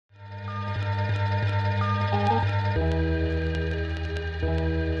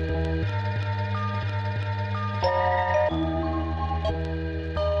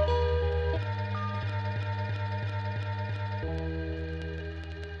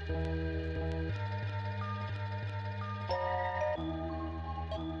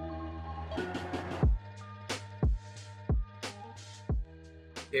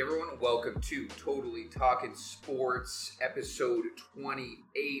Hey everyone, welcome to Totally Talking Sports, episode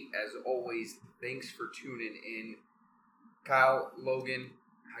 28. As always, thanks for tuning in. Kyle, Logan,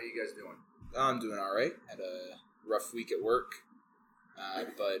 how you guys doing? I'm doing all right. Had a rough week at work,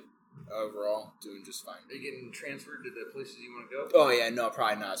 but overall, doing just fine. Are you getting transferred to the places you want to go? Oh yeah, no,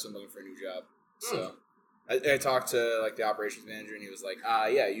 probably not. So I'm looking for a new job. So I talked to the operations manager, and he was like,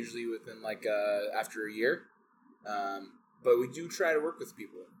 yeah, usually within after a year. But we do try to work with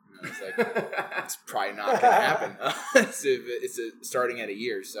people. And I was like, it's probably not going to happen. It's starting at a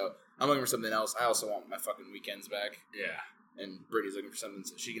year, so I'm looking for something else. I also want my fucking weekends back. Yeah. And Brittany's looking for something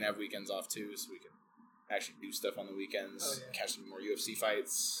so she can have weekends off too, so we can actually do stuff on the weekends, catch some more UFC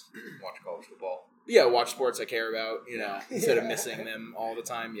fights, watch college football. Yeah, watch sports I care about, instead of missing them all the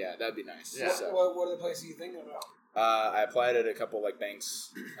time. Yeah, that'd be nice. Yeah. So, What are the places you thinking about? I applied at a couple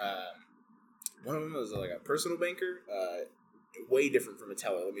banks. One of them was a personal banker. Way different from a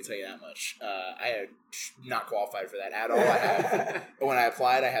teller, let me tell you that much. I had not qualified for that at all. When I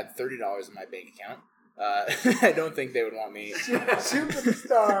applied, I had $30 in my bank account. I don't think they would want me. Shoot for the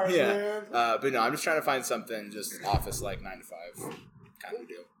stars, yeah. man. But no, I'm just trying to find something just office 9 to 5 kind of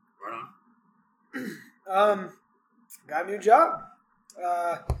deal. Right on. Got a new job.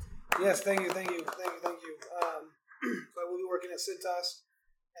 Yes, thank you. So I will be working at Cintas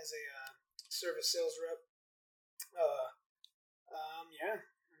as a service sales rep. Yeah, I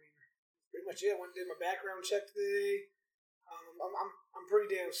mean, pretty much it. I went and did my background check today. I'm pretty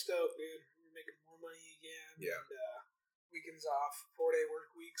damn stoked, dude. I'm making more money again. Yeah. And, weekends off, 4-day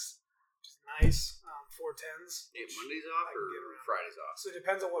work weeks, which is nice. 4/10s. Yeah, Mondays off or Fridays off? So it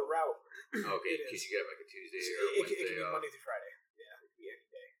depends on what route. Okay, because you get a Tuesday or It Wednesday can be off. Monday through Friday. Yeah, it can be any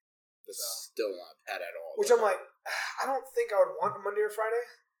day. That's still not bad at all. Which I'm like, I don't think I would want a Monday or Friday.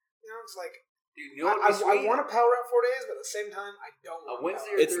 It's like, Dude, you know I what want to power out 4 days, but at the same time, I don't a want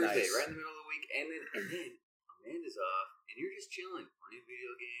Wednesday or It's Thursday, nice. right in the middle of the week, and then Amanda's off, and you're just chilling, playing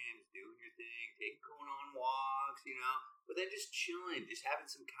video games, doing your thing, going on walks, but then just chilling, just having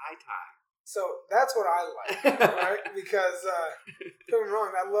some kai tai. So that's what I like, right? Because don't get me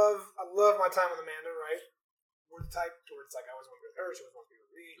wrong, I love my time with Amanda, right? We're the type where it's like I always want to be with her, she always wants to be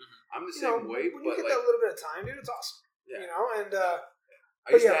with me. I'm the same way, when but you get that little bit of time, dude, it's awesome. Yeah. And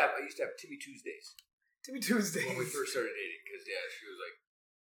I used to have Timmy Tuesdays to be Tuesdays when we first started dating, because she was like,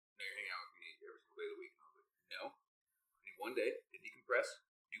 "No, you're hanging out with me every single day of the week." And I was like, "No, I need one day to decompress,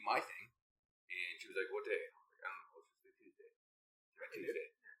 do my thing." And she was like, "What day?" I was like, "I don't know. Let's just do Tuesday." Tuesday.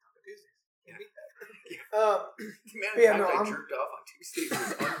 Tuesdays. Yeah. Beat that. The amount of times I jerked off on Tuesdays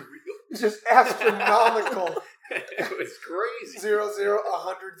was unreal. Just astronomical. It was crazy. 0, 0,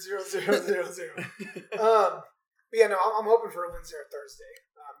 100, 0, 0, 0, 0. But yeah, no, I'm hoping for a Wednesday or Thursday.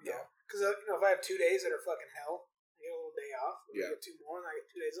 Because if I have 2 days that are fucking hell, I get a little day off. I get 2 more, and I get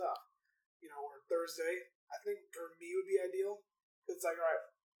 2 days off. Or Thursday, I think for me would be ideal. It's like, all right,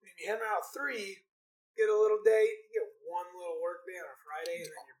 if you hammer out 3, get a little day, you get 1 little work day on a Friday,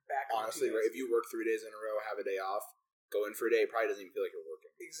 and then you're back. Honestly, right? If you work 3 days in a row, have a day off, go in for a day, it probably doesn't even feel like you're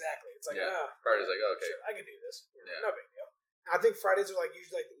working. Exactly. It's like, Friday's like, okay, sure, I can do this. Yeah. No big deal. I think Fridays are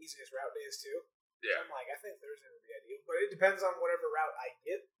usually the easiest route days too. Yeah. So I'm like, I think Thursday would be ideal, but it depends on whatever route I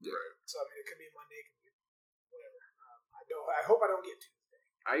get. Right. So I mean, it could be Monday, it could be whatever. I hope I don't get Tuesday.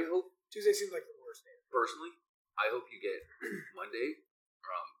 I hope Tuesday seems like the worst day. personally, I hope you get Monday,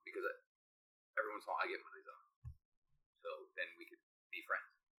 because every once in a while I get Mondays off, so then we could be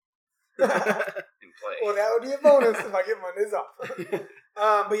friends and play. Well, that would be a bonus if I get Mondays off.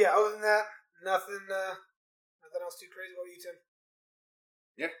 But yeah, other than that, nothing else too crazy about you, Tim.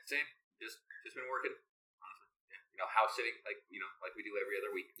 Yeah, same. Just been working, honestly. Yeah. House sitting like we do every other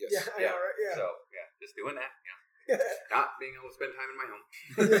week. Yes. Yeah, I know, right? Yeah. So just doing that. Not being able to spend time in my home.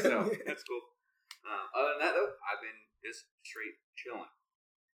 So that's cool. Other than that, though, I've been just straight chilling.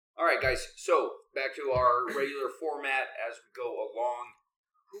 All right, guys. So back to our regular format as we go along.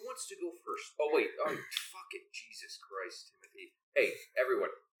 Who wants to go first? Oh wait. Oh, fucking Jesus Christ, Timothy. Hey,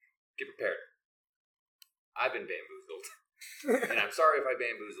 everyone, get prepared. I've been bamboozled. And I'm sorry if I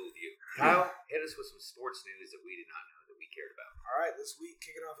bamboozled you. Kyle, hit us with some sports news that we did not know that we cared about. All right, this week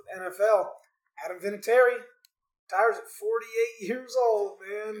kicking off with NFL. Adam Vinatieri retires at 48 years old,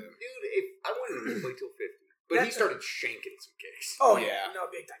 man. Dude, if I wanted him to play till 50. But he started shanking some kicks. Oh, yeah. No,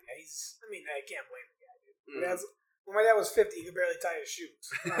 big time. Yeah, I can't blame the guy, dude. When my dad was 50, he could barely tie his shoes.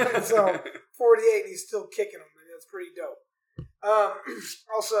 So, 48, and he's still kicking them, man. That's pretty dope.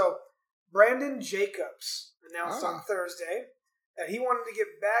 Also, Brandon Jacobs announced on Thursday that he wanted to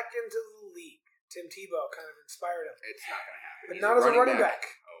get back into the league. Tim Tebow kind of inspired him. It's not going to happen. But He's not as a running back.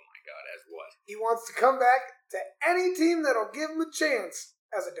 Oh, my God. As what? He wants to come back to any team that'll give him a chance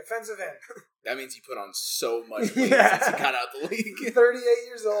as a defensive end. That means he put on so much weight since he got out the league. 38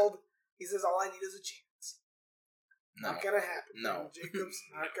 years old. He says, all I need is a chance. No. Not going to happen. No. Jacobs,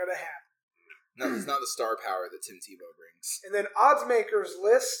 not going to happen. No, it's not the star power that Tim Tebow brings. And then odds makers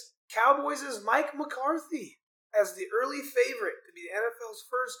list Cowboys' Mike McCarthy as the early favorite to be the NFL's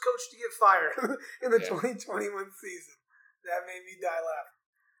first coach to get fired in the 2021 season. That made me die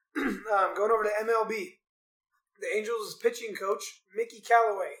laughing. Going over to MLB. The Angels' pitching coach, Mickey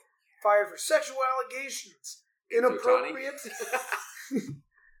Callaway, fired for sexual allegations. Inappropriate.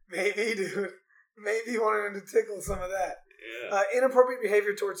 Maybe, dude. Maybe wanted him to tickle some of that. Yeah. Inappropriate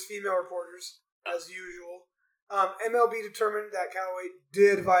behavior towards female reporters, as usual. MLB determined that Callaway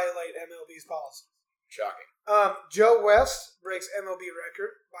did violate MLB's policy. Shocking. Joe West breaks MLB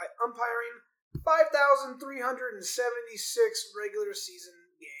record by umpiring 5,376 regular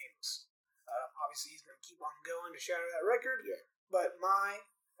season games. Obviously, he's going to keep on going to shatter that record. Yeah. But my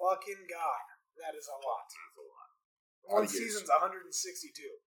fucking God, that is a lot. That's a lot. One season's 162.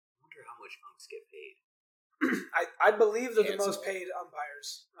 I wonder how much umps get paid. I believe they're the Handsome. most paid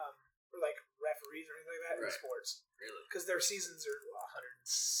umpires, or like referees or anything like that in Right. sports. Really? Because their seasons are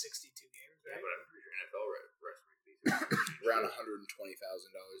 162 games, Yeah, right? but I'm pretty sure NFL wrestling fees. Around $120,000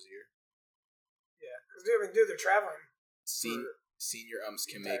 a year. Yeah. Because, dude, they're traveling. Senior umps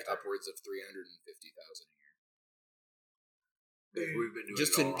can make upwards of $350,000 a year. Dude, We've been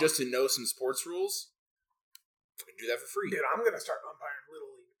doing Just to know some sports rules, you can do that for free. dude, I'm going to start umpiring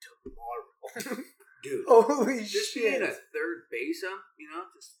Little League tomorrow. Dude, Holy just shit. being a third base ump,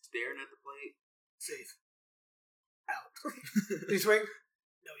 just staring at the plate. Safe. Out. Did he swing?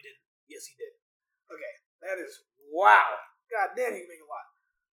 No, he didn't. Yes, he did. Okay. That is, wow. God damn, he can make a lot.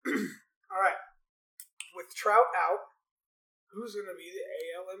 All right. With Trout out, who's going to be the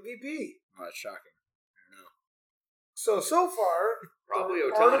AL MVP? Oh, that's shocking. I don't know. So far, Probably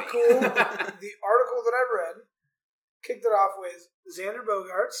the Ohtani. the article that I read kicked it off with Xander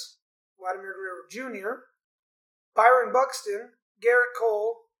Bogaerts, Vladimir Guerrero Jr., Byron Buxton, Garrett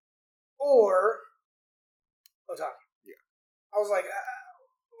Cole, or Ohtani. Yeah. I was like,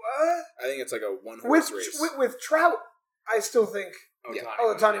 what? I think it's like a one-horse race. With Trout, I still think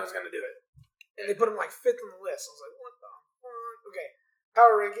Ohtani was going to do it. And they put him like 5th on the list. I was like, what the fuck? Okay.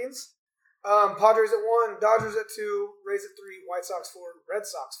 Power rankings. Padres at 1, Dodgers at 2, Rays at 3, White Sox 4, Red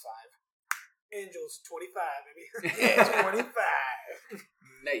Sox 5. Angels 25, baby. 25.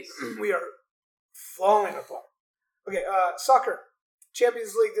 Nice. We are falling apart. Okay, soccer.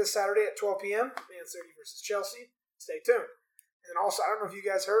 Champions League this Saturday at 12 p.m. Man City versus Chelsea. Stay tuned. And also, I don't know if you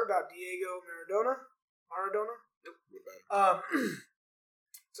guys heard about Diego Maradona. Nope. What about him?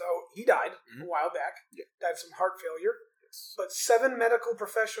 So, he died a while back. Yeah. Died from heart failure. Yes. But 7 medical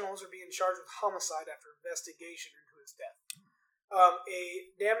professionals are being charged with homicide after investigation into his death.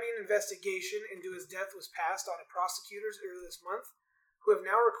 A damning investigation into his death was passed on to prosecutors earlier this month, who have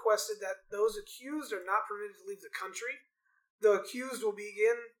now requested that those accused are not permitted to leave the country. The accused will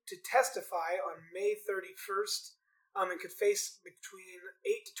begin to testify on May 31st and could face between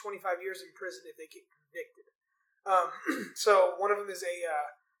 8 to 25 years in prison if they get convicted. So one of them is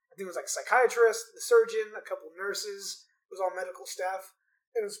I think it was like a psychiatrist, the surgeon, a couple of nurses. It was all medical staff.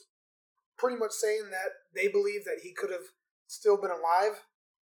 It was pretty much saying that they believe that he could have still been alive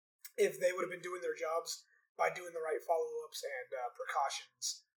if they would have been doing their jobs by doing the right follow-ups and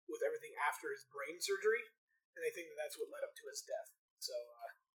precautions with everything after his brain surgery. And they think that that's what led up to his death. So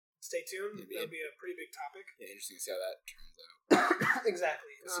stay tuned. That'll be a pretty big topic. Yeah, interesting to see how that turns out.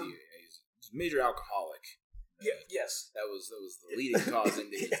 Exactly. He's a major alcoholic. Yes. That was the leading cause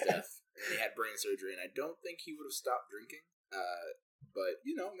into his death. And he had brain surgery, and I don't think he would have stopped drinking. But,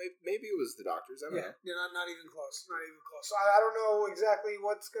 maybe it was the doctors. I don't know. Yeah, not even close. Not even close. So I don't know exactly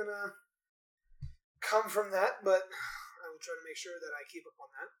what's going to come from that, but I will try to make sure that I keep up on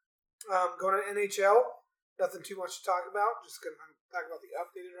that. Going to NHL, nothing too much to talk about. Just going to talk about the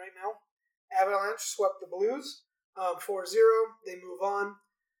updated right now. Avalanche swept the Blues 4-0. They move on.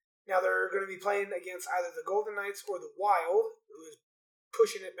 Now they're going to be playing against either the Golden Knights or the Wild, who is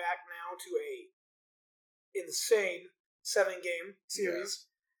pushing it back now to a insane 7-game series.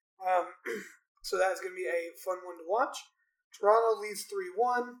 Yeah. So that's going to be a fun one to watch. Toronto leads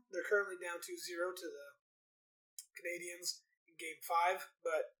 3-1. They're currently down 2-0 to the Canadiens in Game 5,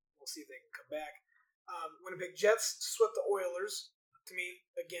 but we'll see if they can come back. Winnipeg Jets swept the Oilers. To me,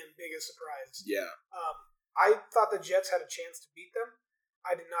 again, biggest surprise. Yeah. I thought the Jets had a chance to beat them.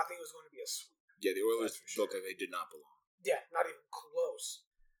 I did not think it was going to be a sweep. Yeah, the Oilers looked like they did not belong. Yeah, not even close.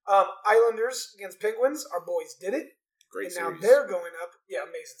 Islanders against Penguins. Our boys did it. Great series. And now they're going up. Yeah,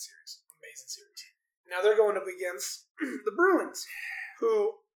 amazing series. Now they're going up against the Bruins,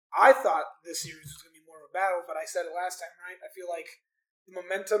 who I thought this series was going to be more of a battle, but I said it last time, right? I feel like the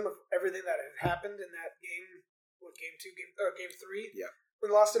momentum of everything that had happened in that game, game 3, yeah,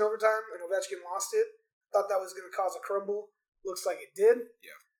 when we lost in overtime and Ovechkin lost it, thought that was going to cause a crumble. Looks like it did.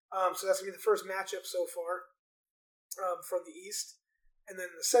 Yeah. So that's going to be the first matchup so far from the East. And then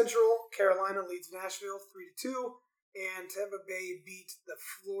the Central, Carolina leads Nashville 3-2, and Tampa Bay beat the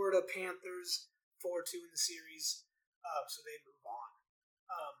Florida Panthers 4-2 in the series, so they move on.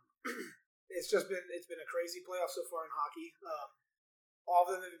 It's been a crazy playoff so far in hockey. All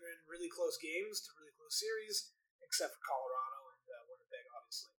of them have been really close games to really close series, except for Colorado and Winnipeg,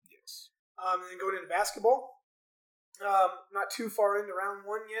 obviously. Yes. And then going into basketball, not too far into round 1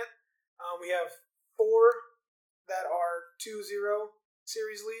 yet. We have 4 that are 2-0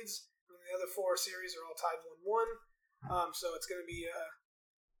 series leads, and the other 4 series are all tied 1-1. So it's going to be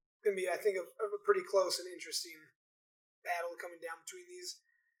I think a pretty close and interesting battle coming down between these.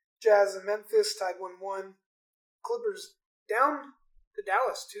 Jazz and Memphis tied 1-1. Clippers down to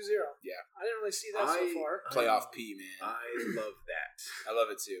Dallas 2-0. Yeah, I didn't really see that so far. Playoff P, man. I love that. I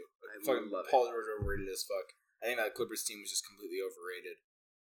love it too. Fucking love Paul George overrated as fuck. I think that Clippers team was just completely overrated.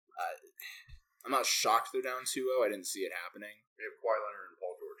 I'm not shocked they're down 2-0. I didn't see it happening. They have Kawhi Leonard and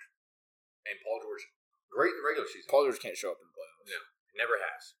Paul George. And Paul George, great in the regular season. Paul George can't show up in the playoffs. No, never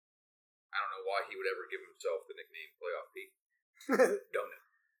has. I don't know why he would ever give himself the nickname Playoff P. Don't know.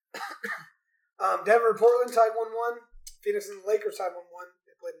 Denver and Portland tied 1-1. Phoenix and the Lakers tied 1-1.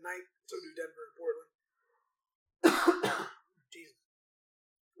 They played tonight. So do Denver and Portland. Jesus.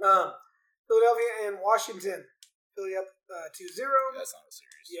 Philadelphia and Washington. Philly up 2-0. That's not a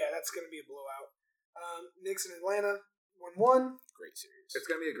series. Yeah, that's going to be a blowout. Knicks and Atlanta 1-1. Great series. It's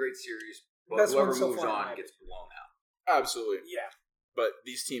going to be a great series, but Best whoever one so moves far, on gets blown out. Absolutely. Yeah. But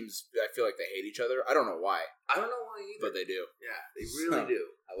these teams, I feel like they hate each other. I don't know why, I don't know why either. but they do. Yeah, they really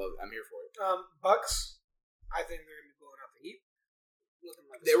do. I'm here for it. Bucks, I think they're going to be blowing out the Heat.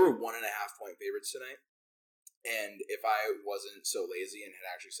 Looking like They were 1.5 point favorites tonight. And if I wasn't so lazy and had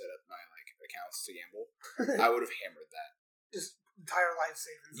actually set up my accounts to gamble, I would have hammered that. Just entire life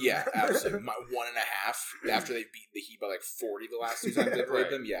savings. Yeah, absolutely. My 1.5 after they've beaten the Heat by 40 the last 2 times they played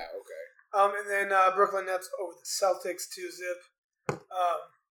Right. them. Yeah, okay. And then Brooklyn Nets over the Celtics 2-0. I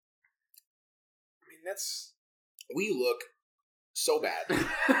mean, that's... We look so bad.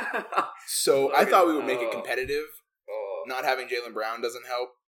 So I thought we would make it competitive. Not having Jaylen Brown doesn't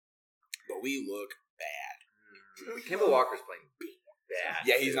help. But we look bad. Kemba Walker's playing bad.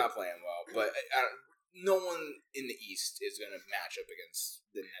 Yeah, he's not playing well. But no one in the East is going to match up against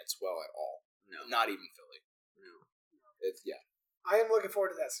the Nets well at all. No. Not even Philly. No. I am looking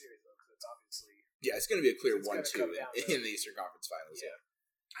forward to that series, though, because it's obviously... Yeah, it's going to be a clear It's gonna 1-2 come down to- in the Eastern Conference Finals. Yeah.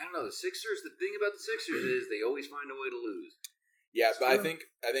 I don't know. The Sixers, the thing about the Sixers is they always find a way to lose. Yeah, but I think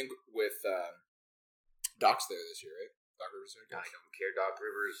with Doc's there this year, right? Doc Rivers there. I don't care. Doc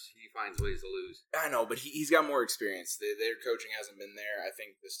Rivers, he finds ways to lose. I know, but he's got more experience. Their coaching hasn't been there. I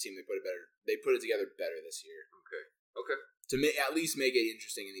think this team they put it together better this year. Okay. To at least make it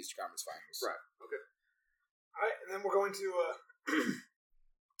interesting in the Eastern Conference Finals. Right. Okay. All right, and then we're going to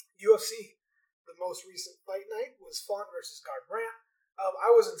UFC. The most recent fight night was Font versus Garbrandt.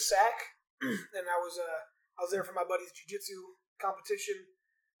 I was in SAC, and I was there for my buddy's jiu-jitsu competition.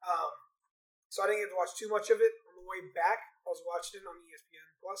 So I didn't get to watch too much of it. On the way back, I was watching it on ESPN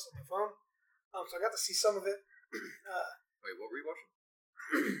Plus on my phone. So I got to see some of it. Wait, what were you watching?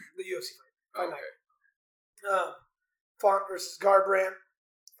 The UFC fight Okay. night. Font versus Garbrandt.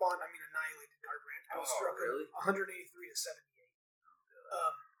 Font, annihilated Garbrandt. I was struck really? 183 to 78.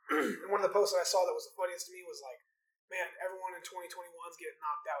 And one of the posts that I saw that was the funniest to me was like, man, everyone in 2021 is getting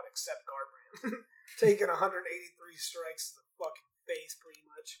knocked out except Garbrandt. Taking 183 strikes to the fucking face, pretty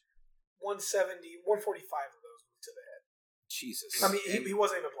much. 145 of those were to the head. Jesus. He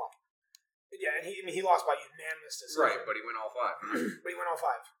wasn't even blocking. Yeah, and he lost by unanimous decision. Right, but he went all 5. But he went all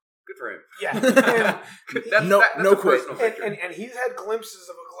 5. Good for him. Yeah. That's No a quit. personal victory. And he's had glimpses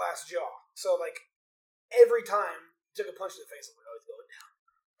of a glass jaw. So, every time he took a punch to the face, I'm like, oh, he's going down.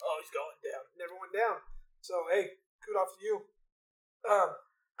 Oh, he's going down. Never went down. So, hey, kudos to you.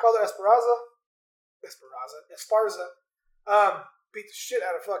 Carla Esparza beat the shit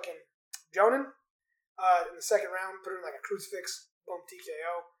out of fucking Jonan in the second round, put her in a crucifix, boom,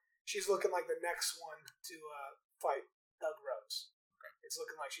 TKO. She's looking like the next one to fight Doug Rose. Okay. It's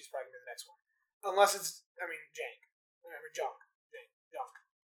looking like she's probably going to be the next one. Unless it's, Junk.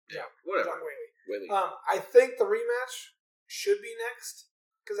 Yeah, whatever. John Whaley. Whaley. I think the rematch should be next,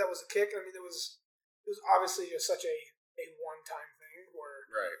 because that was a kick. It was obviously just such a one-time thing where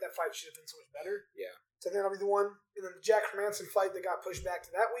Right. that fight should have been so much better. Yeah. So then that'll be the one. And then the Jack Hermanson fight that got pushed back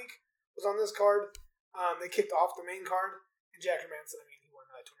to that week was on this card. They kicked off the main card. And Jack Hermanson, I mean, he won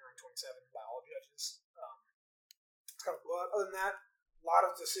 29-27 by all judges. It's kind of a blowout. Other than that, a lot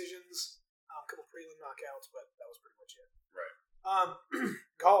of decisions, a couple prelim knockouts, but that was pretty much it. Right.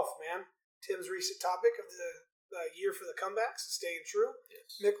 Golf, man. Tim's recent topic of the year for the comebacks is staying true.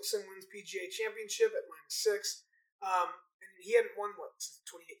 Yes. Mickelson wins PGA Championship at -6. And he hadn't won, since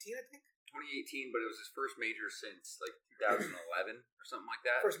 2018, I think? 2018, but it was his first major since, 2011 or something like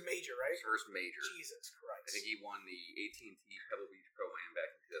that. First major, right? His first major. Jesus Christ. I think he won the AT&T Pebble Beach Pro-Am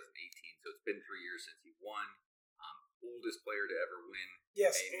back in 2018, so it's been 3 years since he won. Oldest player to ever win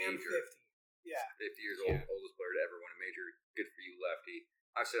Yes, a and major. 50. Yeah. 50 years old, oldest player to ever win a major. Good for you, Lefty.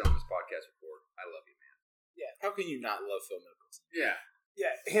 I've said on this podcast before, I love you, man. Yeah. How can you not love Phil Mickelson? Yeah.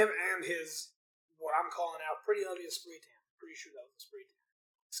 Yeah, him and his, what I'm calling out, pretty obvious spray tan. Pretty sure that was a spray tan.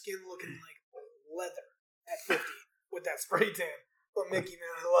 Skin looking like leather at 50 with that spray tan. But Mickey,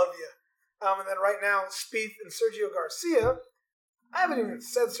 man, I love you. And then right now, Spieth and Sergio Garcia. I haven't even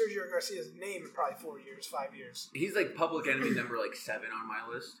said Sergio Garcia's name in probably 4 years, 5 years. He's public enemy number 7 on my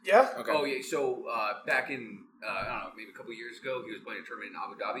list. Yeah? Okay. Oh, yeah. So, back in, I don't know, maybe a couple years ago, he was playing a tournament in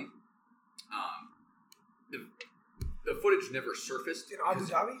Abu Dhabi. The footage never surfaced. In Abu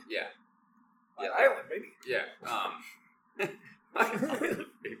Dhabi? Yeah. Island, baby. Yeah.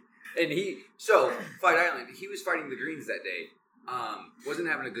 Fight Island, he was fighting the greens that day, wasn't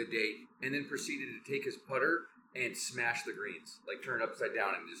having a good day, and then proceeded to take his putter and smash the greens, turn it upside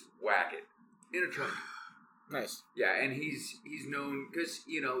down and just whack it in a tournament. Nice. Yeah, and he's known because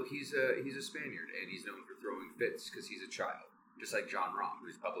he's a Spaniard and he's known for throwing fits because he's a child, just like John Rahm,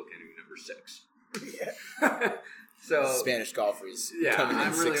 who's public enemy number 6. Yeah. So Spanish golfers. Yeah, coming in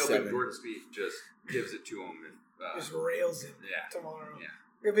I'm really 6, hoping 7. Jordan Spieth just gives it to him. Just rails him tomorrow.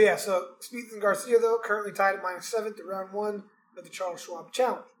 Yeah. But yeah, so Spieth and Garcia, though, currently tied at -7 to round 1 of the Charles Schwab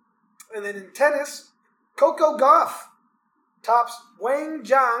Challenge. And then in tennis, Coco Gauff tops Wang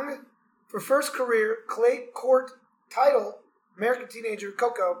Zhang for first career clay court title. American teenager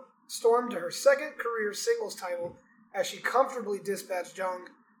Coco stormed to her second career singles title as she comfortably dispatched Zhang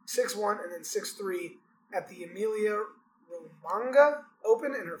 6-1 and then 6-3 at the Emilia Romagna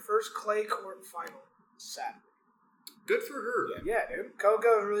Open in her first clay court final Saturday. Good for her. Yeah, dude.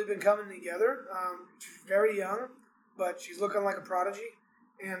 Coco has really been coming together. She's very young, but she's looking like a prodigy.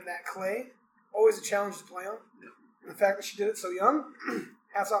 And that clay, always a challenge to play on. Yeah. And the fact that she did it so young,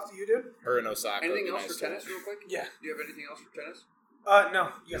 hats off to you, dude. Her and Osaka. Anything else for tennis, real quick? Yeah. Do you have anything else for tennis?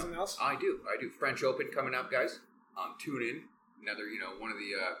 No. You got something else? I do. French Open coming up, guys. Tune in. Another, one of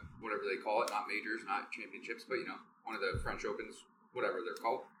the, whatever they call it, not majors, not championships, but, one of the French Opens, whatever they're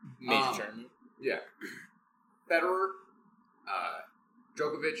called. Major tournament. Yeah. Federer,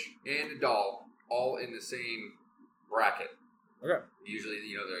 Djokovic, and Nadal all in the same bracket. Okay. Usually,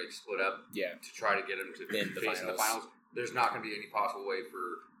 they split up to try to get them to in the face in the finals. There's not going to be any possible way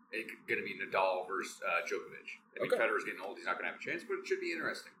for it going to be Nadal versus Djokovic. I mean, Federer's getting old; he's not going to have a chance, but it should be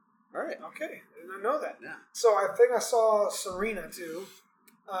interesting. All right. Okay. I did not know that. Yeah. So I think I saw Serena, too.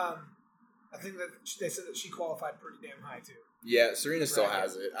 I think that they said that she qualified pretty damn high, too. Yeah, Serena still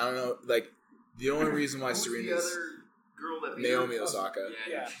has it. I don't know. The only reason why Serena's... the other girl that Naomi Osaka.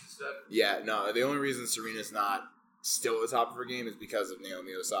 Yeah. Yeah, no. The only reason Serena's not still at the top of her game is because of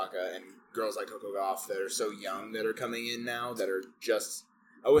Naomi Osaka and girls like Coco Gauff that are so young that are coming in now that are just...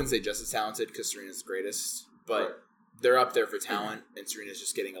 I wouldn't say just as talented because Serena's the greatest, but they're up there for talent, and Serena's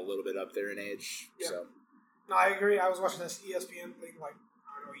just getting a little bit up there in age. Yeah. So. No, I agree. I was watching this ESPN thing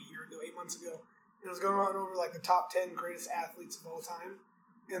a year ago, 8 months ago. And it was going on over the top 10 greatest athletes of all time.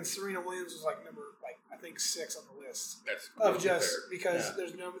 And Serena Williams was number I think 6 on the list. That's of just fair. Because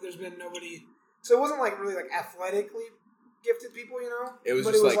there's been nobody. So it wasn't really athletically gifted people, It was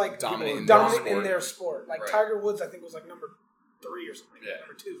but just it was dominant in their sport. Right. Tiger Woods, I think was number 3 or something.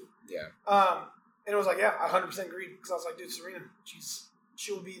 Number 2. Yeah. And it was 100% agreed because I was dude, Serena,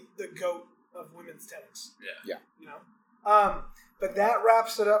 she will be the GOAT of women's tennis. Yeah. But that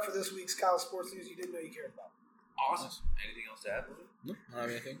wraps it up for this week's Kyle Sports News you didn't know you cared about. Awesome. Anything else to add? No, I don't have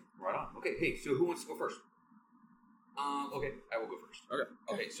anything. Right on. Okay, hey, so who wants to go first? Okay, I will go first.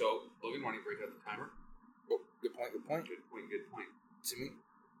 Okay, so Logan, why don't you break out the timer? Oh, good point. Good point. To me.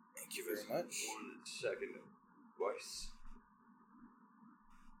 Thank you very much. 1 second, twice.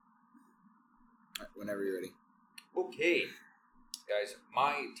 Right, whenever you're ready. Okay, guys,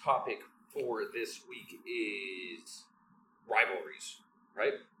 my topic for this week is rivalries,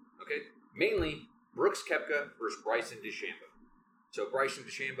 right? Okay, mainly Brooks Koepka versus Bryson DeChambeau. So Bryson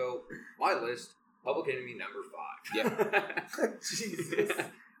DeChambeau, my list, public enemy number 5. Yeah. Jesus.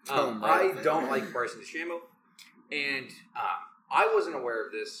 I don't like Bryson DeChambeau, and I wasn't aware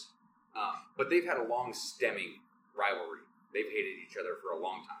of this, but they've had a long stemming rivalry. They've hated each other for a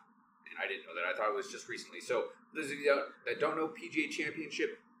long time, and I didn't know that. I thought it was just recently. So, those of you that don't know, PGA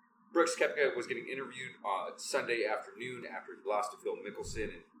Championship, Brooks Koepka was getting interviewed Sunday afternoon after he lost to Phil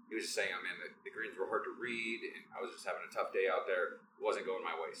Mickelson, and he was just saying, "Oh man, the greens were hard to read, and I was just having a tough day out there. It wasn't going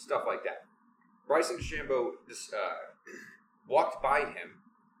my way." Stuff like that. Bryson DeChambeau just walked by him,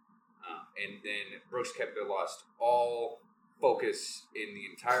 and then Brooks Koepka lost all focus in the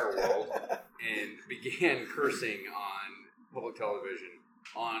entire world and began cursing on public television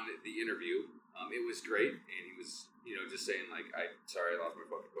on the interview. It was great, and he was, just saying like, I lost my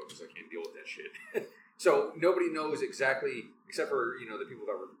fucking focus. I can't deal with that shit. So nobody knows exactly, except for the people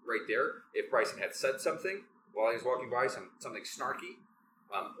that were right there, if Bryson had said something while he was walking by, something snarky,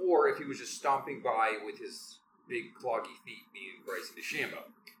 or if he was just stomping by with his big cloggy feet, being Bryson DeChambeau.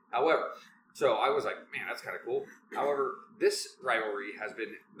 However, so I was like, man, that's kind of cool. However, this rivalry has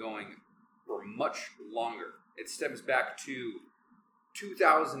been going for much longer. It stems back to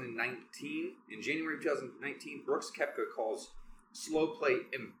 2019. In January 2019, Brooks Koepka calls slow play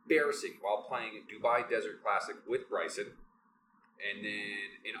embarrassing while playing a Dubai Desert Classic with Bryson. And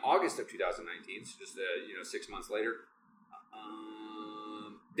then in August of 2019, so just 6 months later,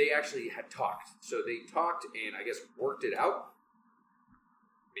 they actually had talked. So they talked and I guess worked it out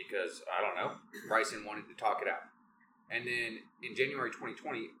because, I don't know, Bryson wanted to talk it out. And then in January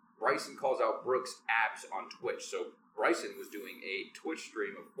 2020, Bryson calls out Brooks' abs on Twitch. So Bryson was doing a Twitch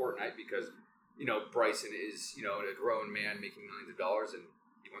stream of Fortnite because, Bryson is, a grown man making millions of dollars and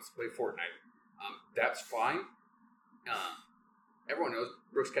he wants to play Fortnite. That's fine. Everyone knows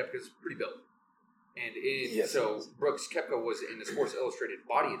Brooks Koepka is pretty built. And so Brooks Koepka was in the Sports Illustrated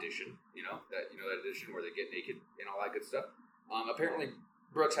Body Edition, that edition where they get naked and all that good stuff. Apparently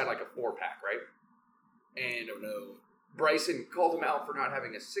Brooks had like a 4-pack, right? And Bryson called him out for not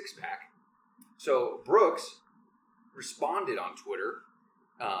having a 6-pack. So Brooks responded on Twitter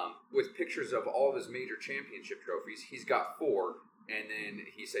with pictures of all of his major championship trophies. He's got 4. And then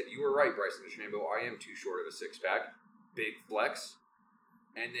he said, "You were right, Bryson DeChambeau. I am too short of a 6-pack. Big flex."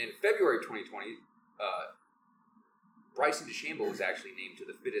 And then February 2020, Bryson DeChambeau was actually named to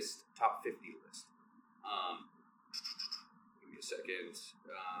the fittest top 50 list. Give me a second.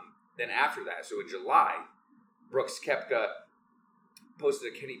 Then after that, so in July, Brooks Koepka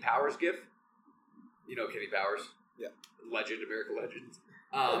posted a Kenny Powers gif. You know Kenny Powers? Yeah. Legend, American legend.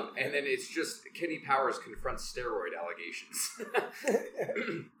 And then it's just Kenny Powers confronts steroid allegations.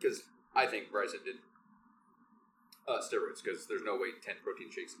 Because I think Bryson did steroids, because there's no way 10 protein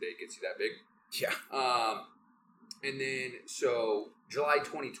shakes a day gets you that big. Yeah. And then, so July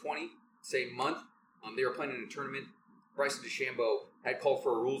 2020, same month, they were playing in a tournament. Bryson DeChambeau had called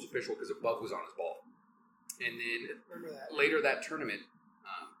for a rules official because a bug was on his ball. And then later that tournament,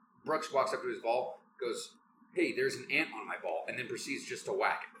 Brooks walks up to his ball, goes, "Hey, there's an ant on my ball," and then proceeds just to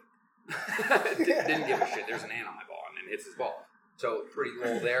whack it. Didn't give a shit. There's an ant on my ball, and then hits his ball. So pretty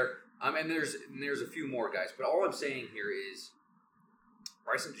low there. And there's a few more guys, but all I'm saying here is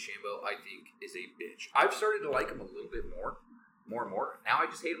Bryson DeChambeau, I think, is a bitch. I've started to like him a little bit more and more. Now I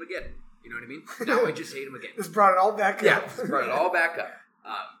just hate him again. You know what I mean? Now I just hate him again. This brought it all back up. Yeah, brought it all back up.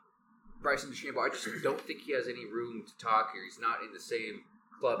 Bryson DeChambeau, I just don't think he has any room to talk here. He's not in the same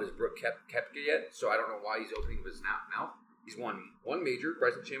club as Brooks Koepka yet, so I don't know why he's opening his mouth. He's won one major.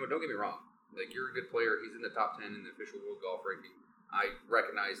 Bryson DeChambeau, don't get me wrong. Like, you're a good player. He's in the top 10 in the official world golf ranking. I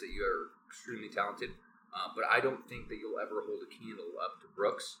recognize that you are extremely talented, but I don't think that you'll ever hold a candle up to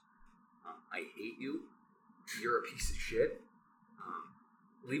Brooks. I hate you. You're a piece of shit.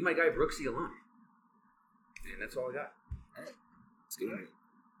 Leave my guy Brooksy alone. And that's all I got. All right. Let's get it.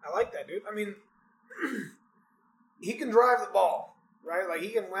 I like that, dude. I mean, he can drive the ball, right? Like, he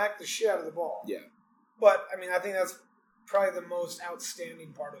can whack the shit out of the ball. Yeah. But, I mean, I think that's probably the most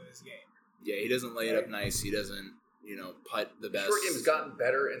outstanding part of his game. Yeah, he doesn't lay it up nice. He doesn't, putt the best. Short game has gotten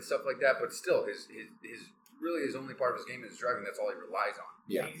better and stuff like that, but still, his only part of his game is driving. That's all he relies on.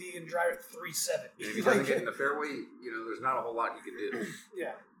 Yeah, he can drive it 370. If he doesn't get in the fairway, there's not a whole lot he can do.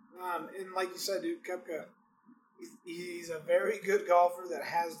 Yeah. And like you said, dude, Koepka, he's a very good golfer that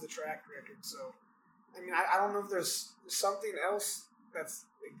has the track record. So, I mean, I don't know if there's something else that's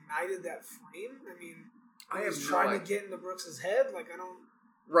ignited that flame. I mean, I was trying to get into Brooks's head. Like, I don't.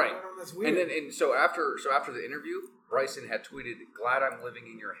 Right. I don't know, that's weird. And so after the interview, Bryson had tweeted, "Glad I'm living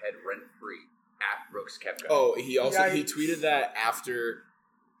in your head rent free." At Brooks Koepka. Oh, he tweeted that after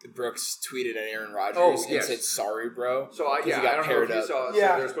Brooks tweeted at Aaron Rodgers and said, "Sorry, bro." So I don't know if you saw. So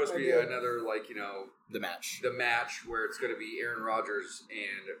there's supposed to be another the match where it's going to be Aaron Rodgers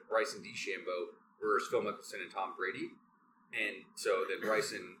and Bryson DeChambeau versus Phil Mickelson and Tom Brady, and so then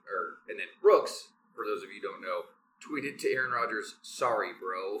and then Brooks, for those of you who don't know, tweeted to Aaron Rodgers, "Sorry,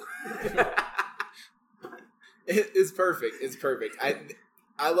 bro." It's perfect. It's perfect.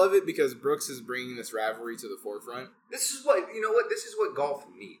 I love it because Brooks is bringing this rivalry to the forefront. This is what This is what golf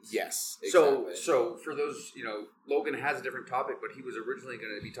needs. Yes. Exactly. So for those, Logan has a different topic, but he was originally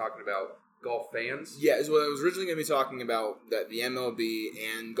going to be talking about golf fans. Yeah, well, I was originally going to be talking about that the MLB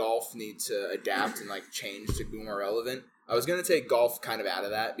and golf need to adapt and change to be more relevant. I was going to take golf kind of out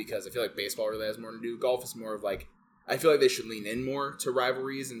of that because I feel like baseball really has more to do. Golf is more of I feel like they should lean in more to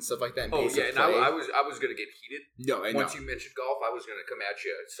rivalries and stuff like that. And I was going to get heated. No, I know. Once you mentioned golf, I was going to come at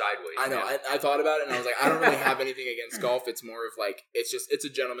you sideways. I know. I thought about it, and I was like, I don't really have anything against golf. It's more of it's a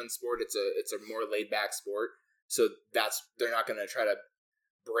gentleman's sport. It's a more laid back sport. So they're not going to try to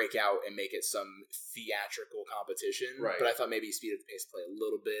break out and make it some theatrical competition. Right. But I thought maybe speed up the pace play a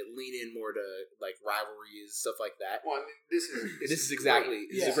little bit, lean in more to rivalries, stuff like that. Well, I mean, this is a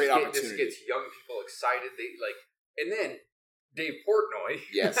great opportunity. This gets young people excited. They and then Dave Portnoy,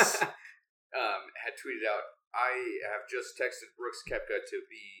 yes, had tweeted out, "I have just texted Brooks Koepka to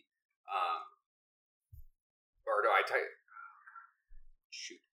be,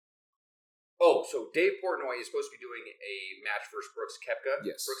 shoot." Oh, so Dave Portnoy is supposed to be doing a match versus Brooks Koepka.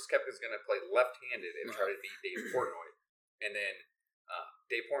 Yes, Brooks Koepka is going to play left-handed and try to beat Dave Portnoy, and then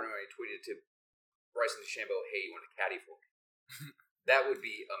Dave Portnoy tweeted to Bryson DeChambeau, "Hey, you want to caddy for me?" That would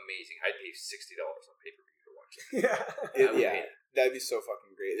be amazing. I'd pay $60 on pay-per-view to watch it. That'd be so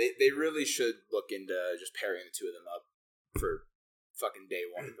fucking great. They really should look into just pairing the two of them up for fucking day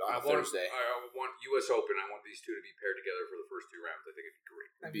one on Thursday. I want U.S. Open. I want these two to be paired together for the first 2 rounds. I think it'd be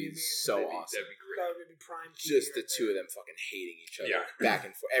great. That'd be so awesome. That'd be great. That would be prime. Just the two of them fucking hating each other back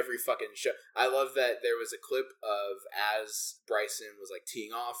and forth every fucking show. I love that there was a clip of as Bryson was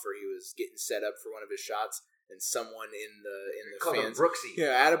teeing off, or he was getting set up for one of his shots. And someone in the fans, Brooksy,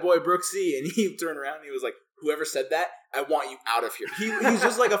 attaboy Brooksy, and he turned around and he was like, "Whoever said that, I want you out of here." He's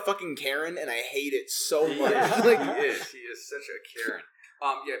just like a fucking Karen, and I hate it so much. He is such a Karen.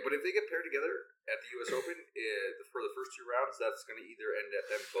 But if they get paired together at the U.S. Open for the first 2 rounds, that's going to either end at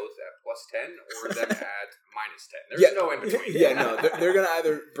them both at +10 or them at -10. There's no in between. They're going to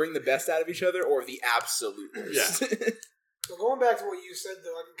either bring the best out of each other or the absolute worst. Yeah. So going back to what you said,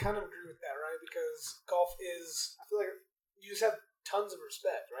 though, I can kind of agree with that, right? Because golf is, I feel like you just have tons of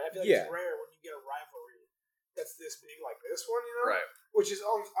respect, right? I feel like it's rare when you get a rivalry that's this big like this one, Right. Which is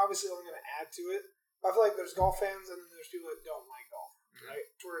obviously only going to add to it. I feel like there's golf fans and there's people that don't like golf, right?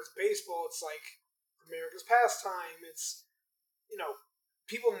 Whereas baseball, it's like America's pastime. It's,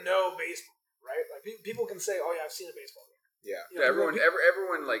 people know baseball, right? People can say, "Oh yeah, I've seen a baseball game." Yeah. Everyone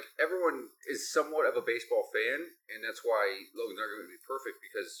is somewhat of a baseball fan, and that's why Logan's argument would be perfect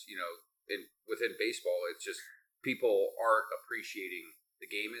because within baseball, it's just people aren't appreciating the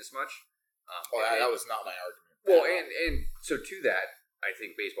game as much. That was not my argument. Well, and so to that, I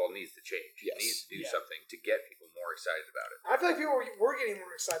think baseball needs to change. Yes. It needs to do something to get people more excited about it. I feel like people were getting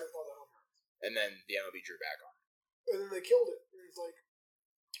more excited with all the home runs, and then the MLB drew back on it, and then they killed it. And it's like,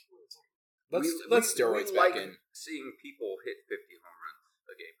 let's steroids back in. Seeing people hit 50 home runs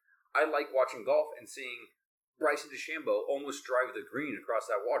a game. I like watching golf and seeing Bryson DeChambeau almost drive the green across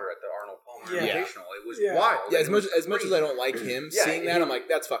that water at the Arnold Palmer Invitational. It was wild. Yeah, as much as I don't like him, seeing that, I'm like,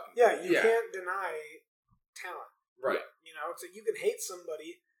 that's fucking. Yeah, you can't deny talent. Right. So you can hate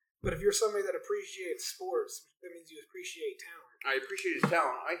somebody, but if you're somebody that appreciates sports, that means you appreciate talent. I appreciate his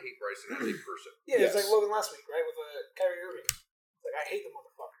talent. I hate Bryson as a person. Yeah, it's like Logan last week, right, with Kyrie Irving. I hate the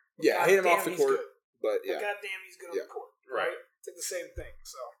motherfucker. Yeah, I hate him off the court, but God damn, he's good on the court, right? It's like the same thing.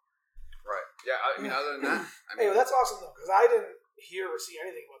 So. Right. Yeah. I mean, other than that, that's awesome though, because I didn't hear or see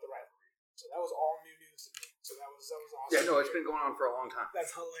anything about the rivalry, so that was all new news to me. So that was awesome. Yeah, no, it's been going on for a long time.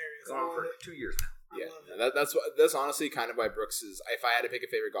 That's hilarious. It's going on for 2 years now. That's honestly kind of why Brooks is. If I had to pick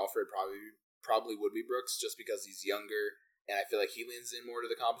a favorite golfer, it probably would be Brooks, just because he's younger, and I feel like he leans in more to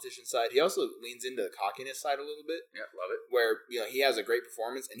the competition side. He also leans into the cockiness side a little bit. Yeah, love it. Where he has a great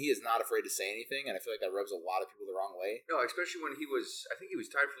performance, and he is not afraid to say anything, and I feel like that rubs a lot of people the wrong way. No, especially when I think he was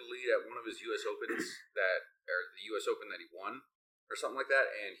tied for the lead at one of his U.S. Opens or the U.S. Open that he won, or something like that,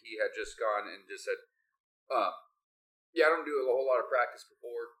 and he had just gone and just said, I don't do a whole lot of practice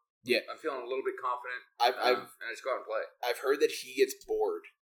before. Yeah, I'm feeling a little bit confident. and I just go out and play. I've heard that he gets bored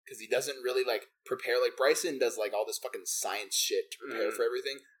because he doesn't really prepare. Like Bryson does all this fucking science shit to prepare for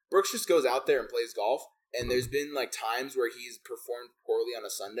everything. Brooks just goes out there and plays golf, And there's been like times where he's performed poorly on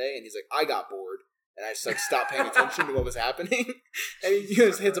a Sunday, and he's like, I got bored, and I just like stopped paying attention to what was happening, and he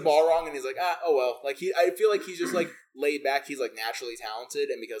just hits a ball wrong, and he's like, oh well. Like I feel like he's just like laid back. He's like naturally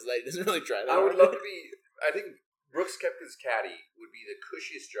talented, and because of that, he doesn't really try that. I would love to be. I think Brooks Koepka's caddy would be the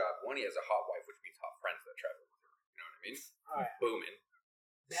cushiest job. One, he has a hot wife, which means hot friends that travel with her. You know what I mean? Right. Booming,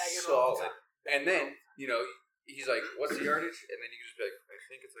 Bagging all the solid, time. and then he's like, "What's the yardage?" And then you can just be like, "I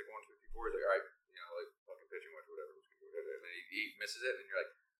think it's like 154." He's like, "All right, like fucking pitching watch, whatever." And then he misses it, and you're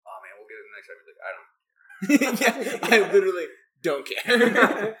like, "Oh man, we'll get it the next time." He's like, "I don't." Yeah, I literally don't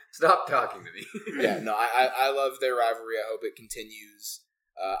care. Stop talking to me. Yeah, no, I love their rivalry. I hope it continues.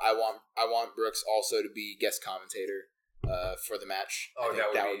 I want Brooks also to be guest commentator for the match. Oh,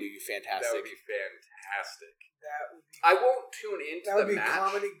 that would be fantastic. That would be fantastic. That would be. I won't tune into That would the be match.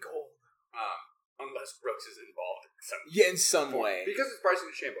 comedy gold. Unless Brooks is involved in some way. Because it's Bryson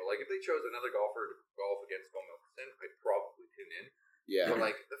DeChambeau. Like, if they chose another golfer to golf against Phil Mickelson, I'd probably tune in. Yeah. But,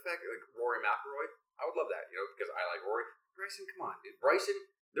 like, the fact that, like, Rory McIlroy, I would love that, because I like Rory. Bryson, come on, dude. Bryson,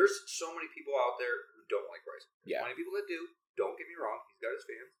 there's so many people out there who don't like Bryson. There's plenty of people that do. Don't get me wrong. He's got his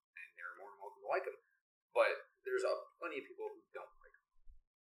fans, and they're more than welcome to like him. But there's plenty of people who don't like him.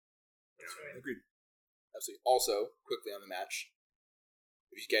 You know what I mean? Agreed. Absolutely. Also, quickly on the match,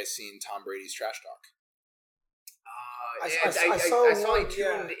 have you guys seen Tom Brady's trash talk? I saw he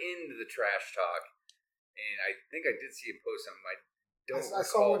tuned into the trash talk, and I think I did see him post something. I don't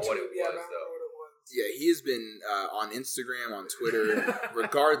recall what it was, though. Yeah, he has been on Instagram, on Twitter,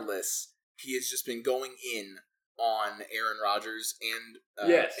 regardless, he has just been going in on Aaron Rodgers and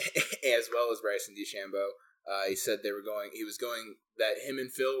as well as Bryson DeChambeau. He said that him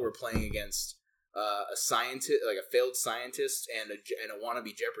and Phil were playing against a scientist, like a failed scientist and a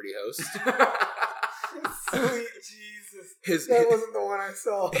wannabe Jeopardy host. Sweet Jesus. That wasn't the one I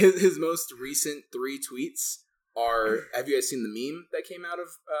saw. His most recent 3 tweets are, have you guys seen the meme that came out of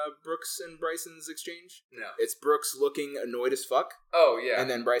Brooks and Bryson's exchange? No. It's Brooks looking annoyed as fuck. Oh, yeah. And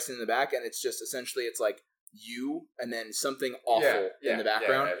then Bryson in the back, and it's just essentially, it's like you, and then something awful in the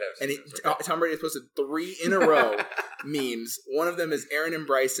background. And Tom Brady has posted 3 in a row memes. One of them is Aaron and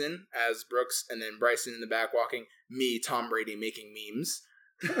Bryson as Brooks, and then Bryson in the back walking, me, Tom Brady, making memes.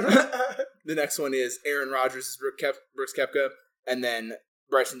 The next one is Aaron Rodgers as Brooks Koepka, and then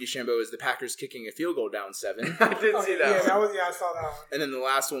Bryson DeChambeau is the Packers kicking a field goal down 7. I did see that. Yeah, I saw that one. And then the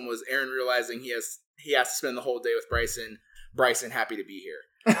last one was Aaron realizing he has to spend the whole day with Bryson. Bryson happy to be here.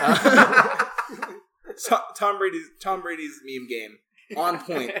 Tom Brady's meme game on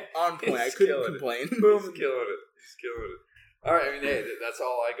point. I couldn't complain. Boom, he's killing it. All right, I mean, hey, that's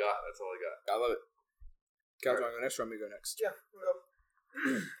all I got. I love it. Cal, do you want to go next, or want me to go next? Yeah, we'll go.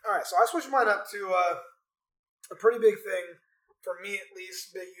 All right, so I switched mine up to a pretty big thing. For me, at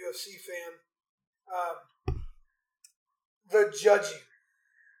least, big UFC fan. The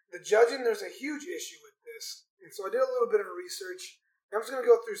judging, there's a huge issue with this. And so I did a little bit of research. And I'm just going to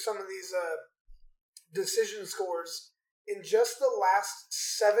go through some of these decision scores in just the last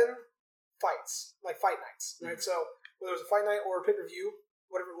 7 fights, like fight nights, right? So whether it was a fight night or a pay-per-view,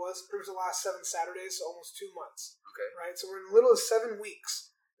 whatever it was, pretty much the last 7 Saturdays, so almost 2 months. Okay. Right? So we're in the little of 7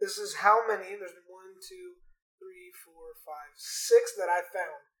 weeks. This is how many, there's been 1, 2, 3, 4, 5, 6 that I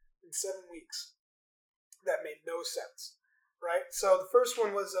found in 7 weeks that made no sense, right? So the first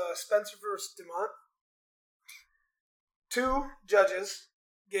one was Spencer versus Dumont. 2 judges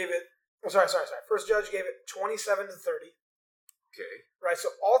gave it. Sorry. First judge gave it 27-30. Okay. Right. So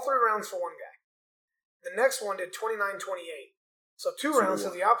all 3 rounds for one guy. The next one did 29-28. So 2 rounds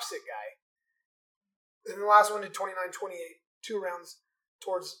to the opposite guy. And the last one did 29-28. 2 rounds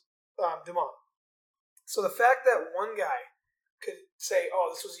towards Dumont. So the fact that one guy could say,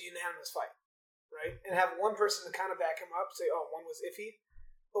 oh, this was a unanimous fight, right? And have one person to kind of back him up, say, oh, one was iffy.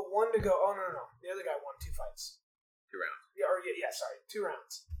 But one to go, oh, no. The other guy won 2 fights. 2 rounds. Yeah, 2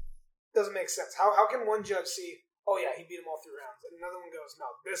 rounds. Doesn't make sense. How can one judge see, oh, yeah, he beat him all 3 rounds. And another one goes, no,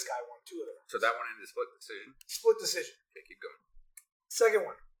 this guy won 2 of the rounds. So that one ended split decision? Split decision. Okay, keep going. Second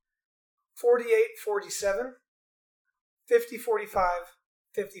one, 48-47, 50-45,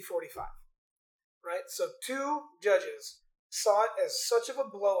 50-45. Right? So 2 judges saw it as such of a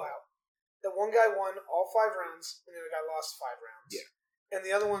blowout that one guy won all 5 rounds and the other guy lost 5 rounds. Yeah. And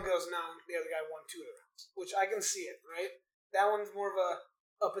the other one goes, no, the other guy won 2 of the rounds. Which I can see it, right? That one's more of a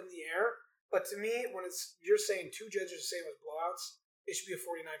up in the air. But to me, when you're saying 2 judges are saying it was blowouts, it should be a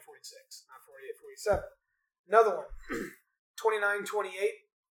 49-46, not 48-47. Another one, 29-28,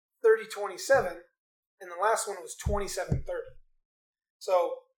 30-27, and the last one was 27-30.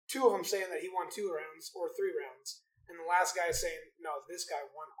 So 2 of them saying that he won 2 rounds or 3 rounds, and the last guy saying, no, this guy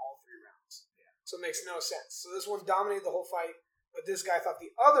won all 3 rounds. Yeah. So it makes no sense. So this one dominated the whole fight, but this guy thought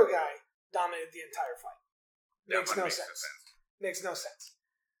the other guy dominated the entire fight. Makes no sense. Makes no sense.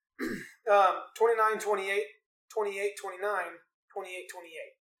 29-28, 28-29,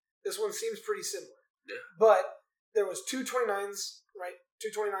 28-28. This one seems pretty similar. Yeah. But there was two 29s, right? Two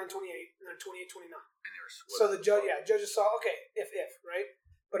 29-28, and then 28-29. So the judges saw, okay, if, right?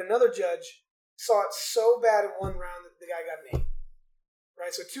 But another judge saw it so bad in one round that the guy got an 8.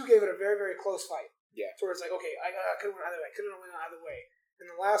 Right? So two gave it a very, very close fight. Yeah. So it's like, okay, I could have went either way. I could have went either way. And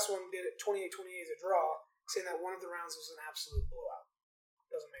the last one did it 28-28 as a draw, saying that one of the rounds was an absolute blowout.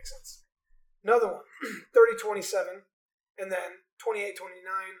 Doesn't make sense to me. Another one, 30-27, and then 28-29,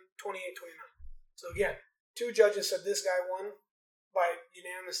 28-29. So again, two judges said this guy won by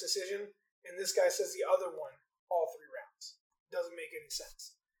unanimous decision, and this guy says the other won all 3 rounds. Doesn't make any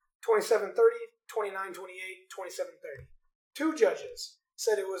sense. 27-30, 29-28, 27-30. Two judges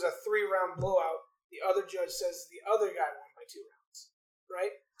said it was a 3-round blowout. The other judge says the other guy won by 2 rounds.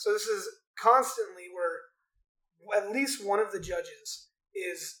 Right? So this is constantly where at least one of the judges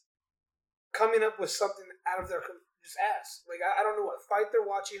is coming up with something out of their just ass. Like, I don't know what fight they're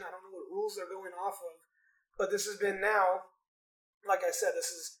watching. I don't know what rules they're going off of. But this has been now, like I said, this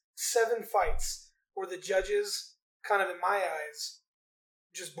is 7 fights where the judges, kind of in my eyes,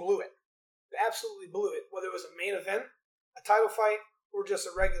 just blew it. They absolutely blew it. Whether it was a main event, a title fight, or just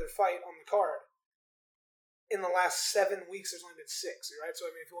a regular fight on the card. In the last 7 weeks, there's only been 6, right? So,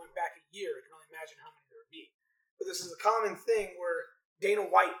 I mean, if you went back a year, you can only imagine how many there would be. But this is a common thing where Dana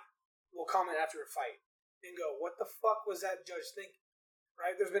White will comment after a fight and go, what the fuck was that judge thinking?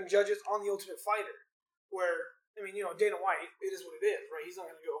 Right? There's been judges on The Ultimate Fighter where, I mean, you know, Dana White, it is what it is, right? He's not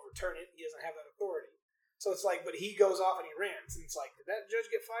going to go overturn it. He doesn't have that authority. So it's like, but he goes off and he rants. And it's like, did that judge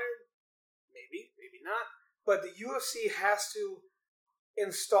get fired? Maybe, maybe not. But the UFC has to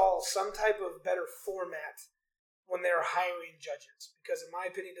install some type of better format when they're hiring judges. Because in my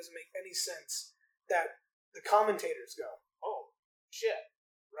opinion, it doesn't make any sense that the commentators go, oh, shit,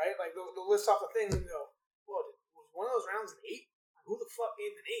 right? Like, they'll list off the things and go, well, was one of those rounds an 8? Who the fuck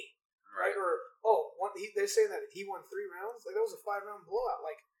gave an 8? Right? Or, they're saying that he won 3 rounds? Like, that was a 5-round blowout.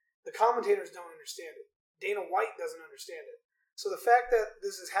 Like, the commentators don't understand it. Dana White doesn't understand it. So the fact that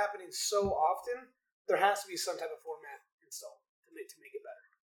this is happening so often, there has to be some type of format installed to make it better.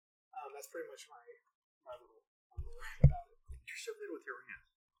 That's pretty much my little rant about it. You're so good with your rants.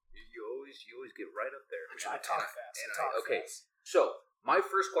 You always get right up there. I talk fast. Okay, so my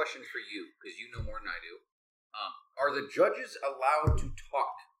first question for you, because you know more than I do, are the judges allowed to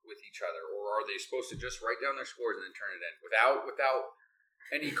talk with each other, or are they supposed to just write down their scores and then turn it in without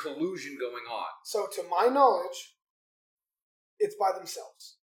any collusion going on? So, to my knowledge, it's by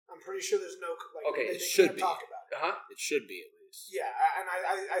themselves. I'm pretty sure there's no it should be. Talk about it. It should be at least. Yeah, and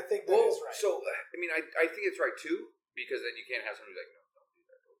I think that is right. So, I mean, I think it's right too, because then you can't have somebody like, no, don't do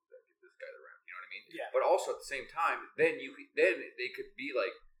that, give this guy the round. You know what I mean? Yeah. But also at the same time, then they could be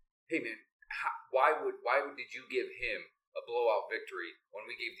like, hey man, why did you give him a blowout victory when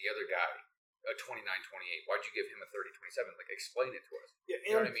we gave the other guy a 29-28? Why'd you give him a 30-27? Like, explain it to us. Yeah,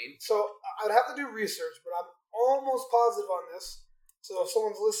 you know what I mean? So I'd have to do research, but I'm almost positive on this. So if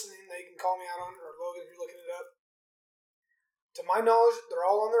someone's listening, they can call me out on it, or Logan, if you're looking it up. To my knowledge, they're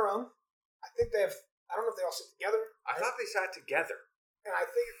all on their own. I think they have. I don't know if they all sit together. I thought they sat together. And I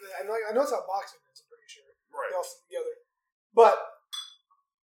think I know it's how boxing is. I'm pretty sure. Right. They all sit together, but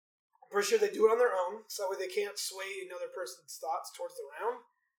I'm pretty sure they do it on their own, so that way they can't sway another person's thoughts towards the round.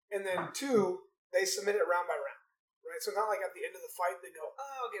 And then 2, they submit it round by round, right? So not like at the end of the fight they go,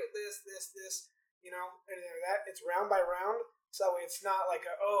 oh, I'll get it this, you know, anything like that. It's round by round, so that way it's not like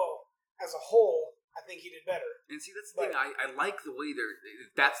as a whole, I think he did better. And see, that's the thing. I like the way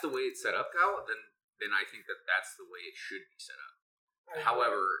that's the way it's set up, Kyle. Then I think that's the way it should be set up.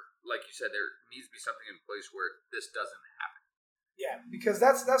 However, like you said, there needs to be something in place where this doesn't happen. Yeah, because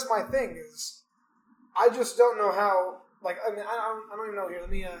that's my thing is, I just don't know how. Like, I mean, I don't even know here.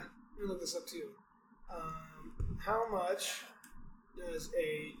 Let me look this up too. How much does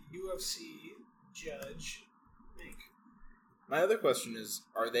a UFC judge make? My other question is,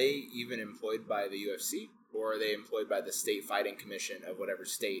 are they even employed by the UFC? Or are they employed by the state fighting commission of whatever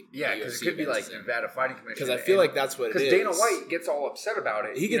state? Yeah, because it could be like Nevada Fighting Commission. Because I feel like that's what it is. Because Dana White gets all upset about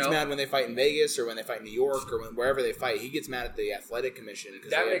it. He gets mad when they fight in Vegas or when they fight in New York or wherever they fight. He gets mad at the athletic commission.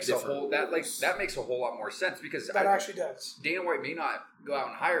 That makes that makes a whole lot more sense because that actually does. Dana White may not go out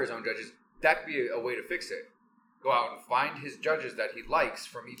and hire his own judges. That could be a way to fix it. Go out and find his judges that he likes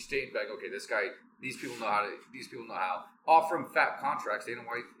from each state and be like, okay, this guy, these people know how. offering fat contracts. Dana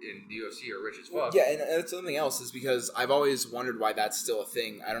White and the UFC are rich as fuck. Yeah, and it's something else is because I've always wondered why that's still a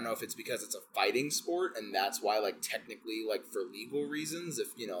thing. I don't know if it's because it's a fighting sport and that's why, like, technically, like, for legal reasons, if,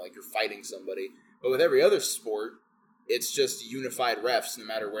 you know, like, you're fighting somebody. But with every other sport, it's just unified refs no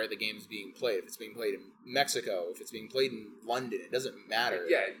matter where the game is being played. If it's being played in Mexico, if it's being played in London, it doesn't matter.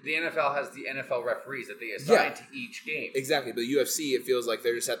 Yeah, the NFL has the NFL referees that they assign to each game. Exactly, but UFC, it feels like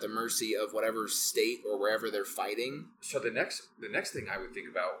they're just at the mercy of whatever state or wherever they're fighting. So the next thing I would think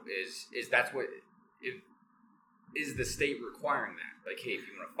about is that's what is the state requiring that? Like, hey, if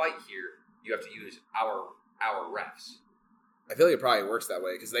you want to fight here, you have to use our refs. I feel like it probably works that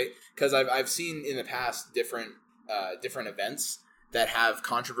way because I've seen in the past different events that have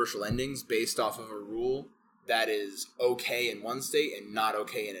controversial endings based off of a rule that is okay in one state and not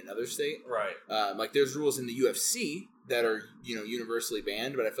okay in another state. Right. Like there's rules in the UFC that are, you know, universally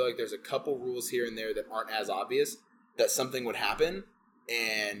banned, but I feel like there's a couple rules here and there that aren't as obvious that something would happen,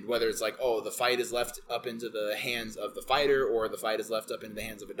 and whether it's like, oh, the fight is left up into the hands of the fighter or the fight is left up into the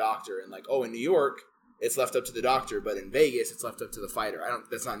hands of a doctor, and like, oh, in New York it's left up to the doctor, but in Vegas it's left up to the fighter.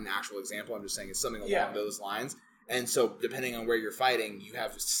 That's not an actual example. I'm just saying it's something along those lines. And so, depending on where you're fighting, you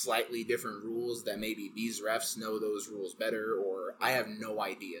have slightly different rules that maybe these refs know those rules better, or I have no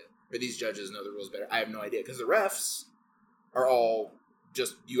idea. Or these judges know the rules better. I have no idea. Because the refs are all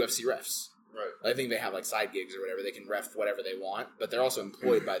just UFC refs. Right. I think they have, like, side gigs or whatever. They can ref whatever they want, but they're also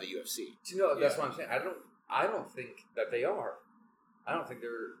employed by the UFC. You know, that's what I'm saying. I don't think that they are. I don't think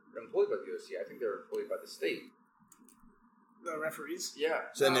they're employed by the UFC. I think they're employed by the state. The referees? Yeah.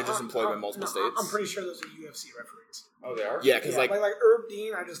 So then they're just employed by multiple states? I'm pretty sure those are UFC referees. Oh, they are? Yeah, because like Herb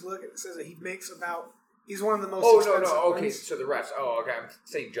Dean, I just look, it says that he makes about, he's one of the most expensive okay, ones. so the refs. Oh, okay, I'm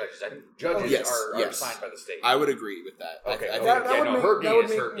saying judges. I think judges are assigned by the state. I would agree with that. Okay, Herb Dean is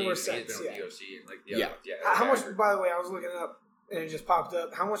make Herb Dean. more He's sense. been with the UFC. How much, by the way, I was looking up, and it just popped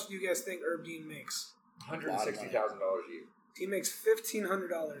up, how much do you guys think Herb Dean makes? $160,000 a year. He makes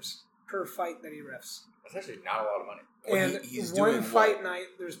 $1,500 per fight that he refs. That's actually not a lot of money. And he's one doing fight night,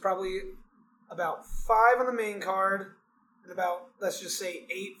 there's probably about 5 on the main card, and about, let's just say,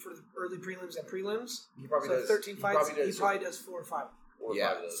 8 for the early prelims and prelims. He probably so does 13 fights. He probably does 4 or 5.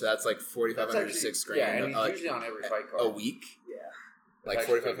 So that's like $4,500 to $6,000. Yeah, and he's usually on every fight card a week. Yeah, like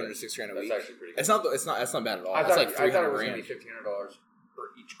 $4,500 to $6,000 a week. That's actually pretty good. It's not that's not bad at all. I That's thought, like $300 I thought it was grand. going to be $1,500 for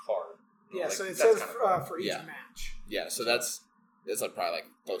each card. Yeah, like, so it says for each yeah. match. Yeah, so that's like probably like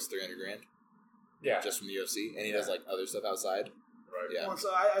close to $300 grand. Yeah, just from the UFC, and he does like other stuff outside. Right. Yeah. Well, so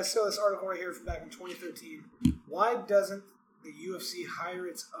I saw this article right here from back in 2013. Why doesn't the UFC hire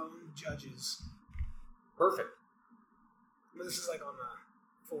its own judges? Perfect. But this is like on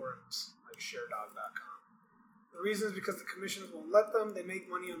the forums, like ShareDog.com. The reason is because the commissions won't let them. They make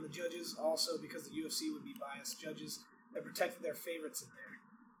money on the judges. Also, because the UFC would be biased judges that protected their favorites in there.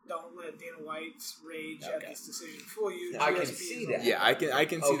 Don't let Dana White's rage at this decision fool you. I can see that. Yeah, I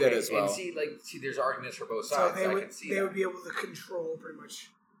can see that as well. And see, there's arguments for both sides. So they would be able to control pretty much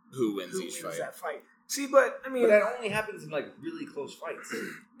who wins each fight. That fight. See, but I mean, but that only happens in like really close fights.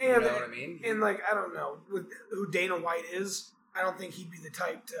 And, you know what I mean? And like, I don't know with who Dana White is. I don't think he'd be the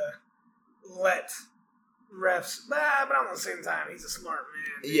type to let refs. But at the same time, he's a smart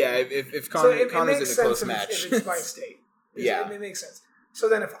man. Yeah, if Connor's in a close match, if it's by state, yeah, it makes sense. So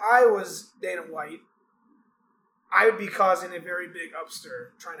then, if I was Dana White, I would be causing a very big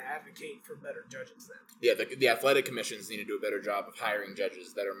upstir trying to advocate for better judges then. Yeah, the athletic commissions need to do a better job of hiring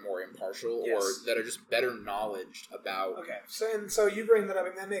judges that are more impartial or that are just better knowledged about... Okay, so you bring that up,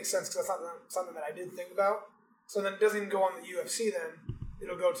 and that makes sense because that's not something that I did think about. So then it doesn't even go on the UFC then.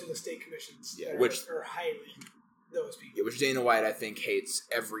 It'll go to the state commissions that are hiring those people. Yeah, which Dana White, I think, hates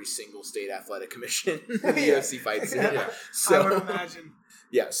every single state athletic commission the UFC fights in. Yeah. So, I would imagine.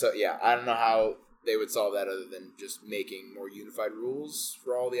 I don't know how they would solve that other than just making more unified rules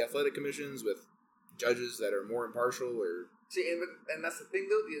for all the athletic commissions with judges that are more impartial. Or see, and that's the thing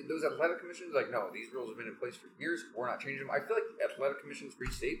though. Those athletic commissions, like, no, these rules have been in place for years. We're not changing them. I feel like the athletic commissions for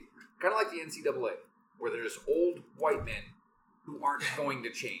each state, kind of like the NCAA, where there's old white men who aren't going to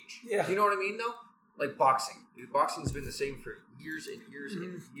change. Yeah, you know what I mean, though. Like boxing. Boxing's been the same for years and years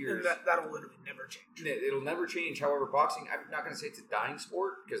and years. And that'll literally never change. It'll never change. However, boxing, I'm not going to say it's a dying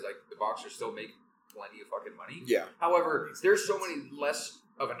sport because like the boxers still make plenty of fucking money. Yeah. However, there's so many less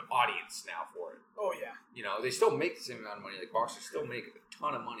of an audience now for it. Oh, yeah. You know, they still make the same amount of money. Like boxers still make a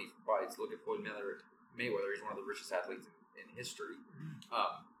ton of money for fights. Look at Floyd Mayweather. He's one of the richest athletes in history.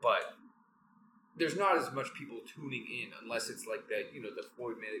 But there's not as much people tuning in unless it's like that, the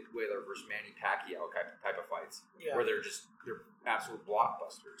Floyd Mayweather versus Manny Pacquiao type of fights where they're absolute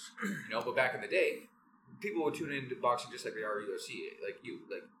blockbusters. But back in the day, people would tune into boxing just like they are UFC. Like you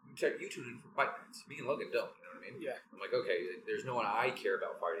tune in for fight nights. Me and Logan don't. You know what I mean? Yeah. I'm like, okay, there's no one I care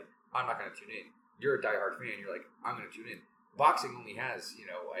about fighting. I'm not going to tune in. You're a diehard fan. You're like, I'm going to tune in. Boxing only has,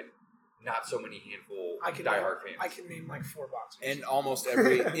 not so many handful diehard fans. I can name like 4 boxers. And almost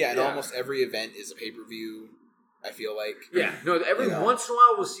every almost every event is a pay-per-view. I feel like every once in a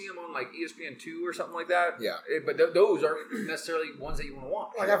while we'll see them on like ESPN2 or something like that. Yeah, but those aren't necessarily ones that you want to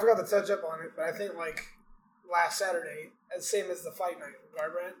watch. Like I forgot to touch up on it, but I think like last Saturday, as same as the fight night with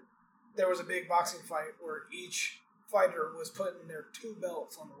Garbrandt, there was a big boxing fight where each fighter was putting their 2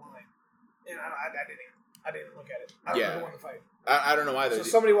 belts on the line, and I didn't look at it. I don't know who won the fight. I don't know either. So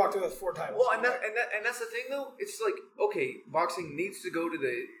somebody walked away with 4 titles. Well, and that's the thing though. It's like, okay, boxing needs to go to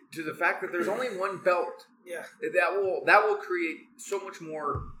the fact that there's only one belt. Yeah, that will create so much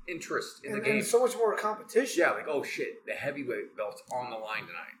more interest in the game, and so much more competition. Yeah, like shit, the heavyweight belt's on the line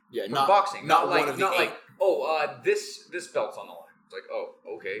tonight. Yeah, not boxing, not like this belt's on the line. It's like, oh,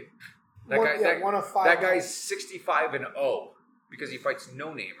 okay, that guy's 65-0 because he fights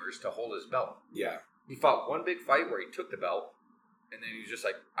no-namers to hold his belt. Yeah, he fought one big fight where he took the belt, and then he was just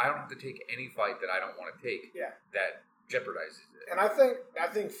like, I don't have to take any fight that I don't want to take. Yeah, that jeopardizes it. And I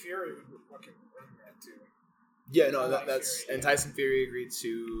think Fury would fucking win that too. Yeah, no, that's Fury, and Tyson Fury agreed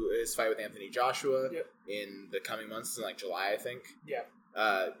to his fight with Anthony Joshua in the coming months, in like July, I think. Yeah.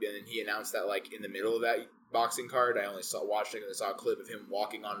 And then he announced that like in the middle of that boxing card, I only watched it and I saw a clip of him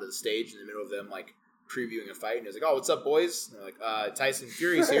walking onto the stage in the middle of them like previewing a fight, and he was like, "Oh, what's up, boys?" And they're like, "Tyson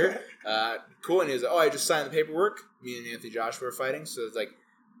Fury's here." Cool. And he was like, "Oh, I just signed the paperwork." Me and Anthony Joshua are fighting, so it's like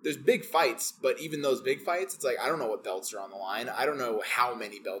there's big fights, but even those big fights, it's like I don't know what belts are on the line. I don't know how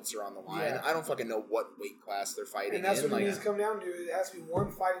many belts are on the line. Yeah. I don't fucking know what weight class they're fighting. And that's what it needs to come down to. It has to be one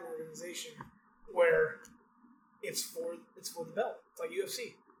fighting organization where it's for the belt. It's like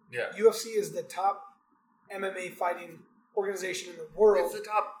UFC. Yeah. UFC is the top MMA fighting organization in the world. It's the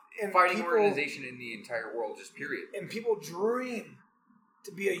top fighting organization in the entire world, just period. And people dream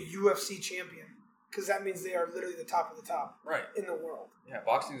to be a UFC champion because that means they are literally the top of the top in the world. Yeah,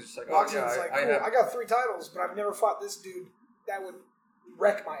 boxing is just like, cool. I got 3 titles, but I've never fought this dude that would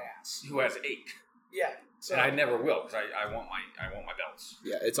wreck my ass. Who has 8? Yeah, so, and I never will because I want my belts.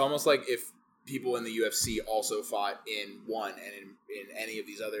 Yeah, it's almost like if people in the UFC also fought in one and in any of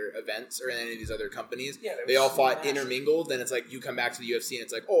these other events or in any of these other companies, they all fought intermingled. Then it's like you come back to the UFC and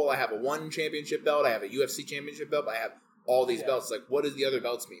it's like, oh, well, I have a 1 championship belt, I have a UFC championship belt, but I have all these belts. Like, what does the other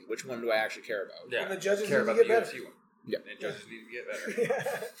belts mean? Which one do I actually care about? Yeah. And the judges need to get better. UFC one. Yeah. And the judges need to get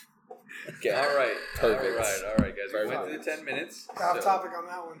better. Okay. All right. Perfect. All right, guys. We went through the 10 minutes. Off topic on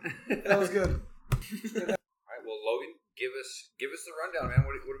that one. That was good. All right. Well, Logan, give us the rundown, man.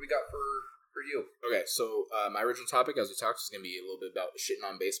 What do we got for you? Okay. So my original topic, as we talked, is going to be a little bit about shitting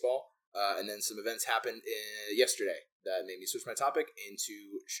on baseball, and then some events happened yesterday that made me switch my topic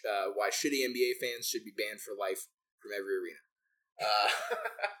into why shitty NBA fans should be banned for life from every arena.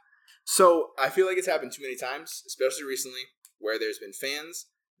 So I feel like it's happened too many times, especially recently, where there's been fans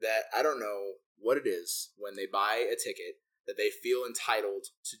that I don't know what it is when they buy a ticket that they feel entitled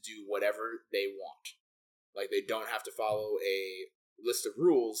to do whatever they want. Like they don't have to follow a list of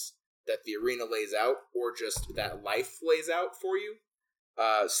rules that the arena lays out or just that life lays out for you,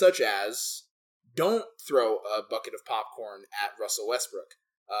 such as don't throw a bucket of popcorn at Russell Westbrook.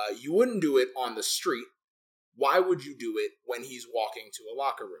 You wouldn't do it on the street. Why would you do it when he's walking to a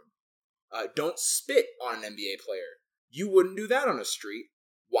locker room? Don't spit on an NBA player. You wouldn't do that on a street.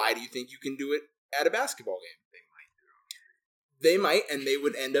 Why do you think you can do it at a basketball game? They might, and they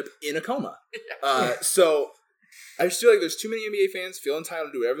would end up in a coma. So I just feel like there's too many NBA fans feel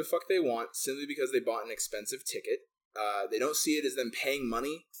entitled to do whatever the fuck they want simply because they bought an expensive ticket. They don't see it as them paying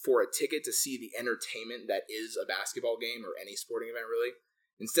money for a ticket to see the entertainment that is a basketball game or any sporting event, really.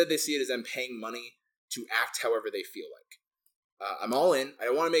 Instead, they see it as them paying money to act however they feel like. I'm all in. I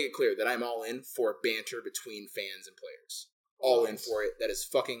want to make it clear that I'm all in for banter between fans and players. All in for it. That is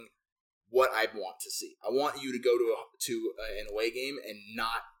fucking what I want to see. I want you to go to an away game and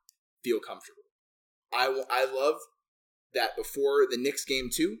not feel comfortable. I love that before the Knicks game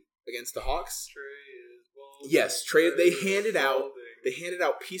 2 against the Hawks. They handed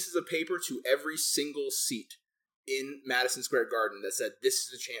out pieces of paper to every single seat in Madison Square Garden that said, "This is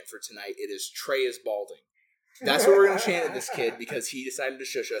the chant for tonight. It is Trey is balding." That's what we're going to chant at this kid because he decided to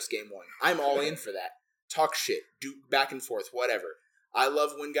shush us game 1. I'm all in for that. Talk shit. Do back and forth. Whatever. I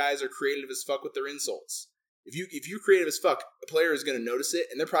love when guys are creative as fuck with their insults. If you're creative as fuck, a player is going to notice it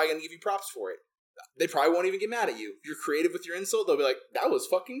and they're probably going to give you props for it. They probably won't even get mad at you. If you're creative with your insult, they'll be like, that was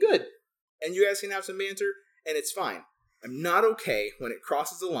fucking good. And you guys can have some banter and it's fine. I'm not okay when it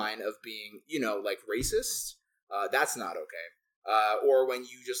crosses the line of being, like racist. That's not okay. Or when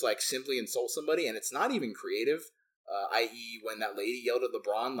you just like simply insult somebody and it's not even creative. I.e., when that lady yelled at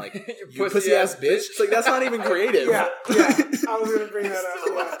LeBron, like, you pussy ass bitch. It's like, that's not even creative. Yeah. I was going to bring that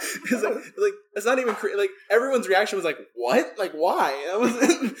up. It's like, that's not even creative. Like, everyone's reaction was like, what? Like, why?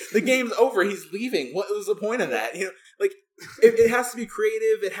 The game's over. He's leaving. What was the point of that? Like, it has to be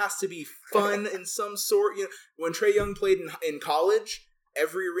creative. It has to be fun in some sort. When Trae Young played in college,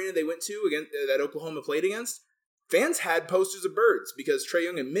 every arena they went to that Oklahoma played against, fans had posters of birds because Trae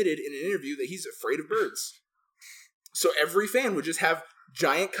Young admitted in an interview that he's afraid of birds. So every fan would just have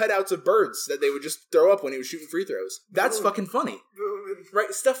giant cutouts of birds that they would just throw up when he was shooting free throws. That's fucking funny.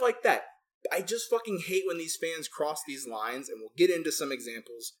 Right? Stuff like that. I just fucking hate when these fans cross these lines, and we'll get into some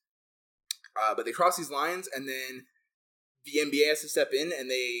examples. But they cross these lines, and then the NBA has to step in,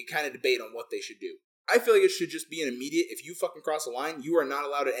 and they kind of debate on what they should do. I feel like it should just be an immediate, if you fucking cross a line, you are not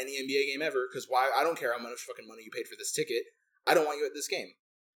allowed at any NBA game ever, because why? I don't care how much fucking money you paid for this ticket. I don't want you at this game.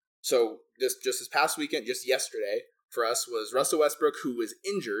 So this past weekend, just yesterday, for us was Russell Westbrook, who was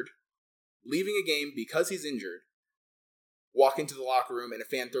injured, leaving a game because he's injured, walking to the locker room, and a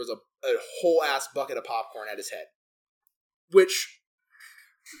fan throws a whole ass bucket of popcorn at his head. Which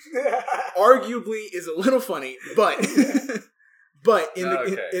arguably is a little funny, but in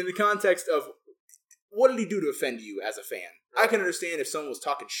the context of what did he do to offend you as a fan? I can understand if someone was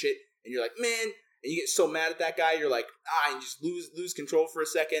talking shit and you're like, man, and you get so mad at that guy, you're like, and you just lose control for a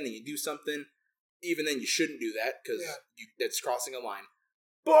second and you do something. Even then, you shouldn't do that because that's crossing a line.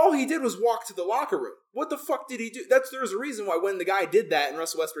 But all he did was walk to the locker room. What the fuck did he do? There's a reason why when the guy did that and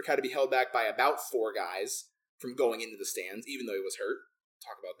Russell Westbrook had to be held back by about 4 guys from going into the stands, even though he was hurt.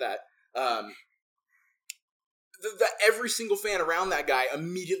 Talk about that. Every single fan around that guy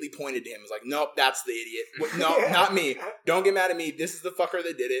immediately pointed to him. Was like, nope, that's the idiot. No, not me. Don't get mad at me. This is the fucker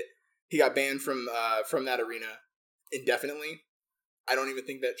that did it. He got banned from that arena indefinitely. I don't even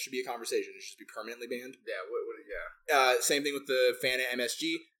think that should be a conversation. It should just be permanently banned. Yeah, same thing with the fan at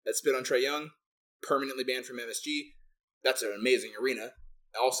MSG that spit on Trae Young. Permanently banned from MSG. That's an amazing arena.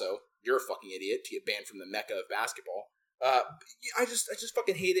 Also, you're a fucking idiot to get banned from the mecca of basketball. I just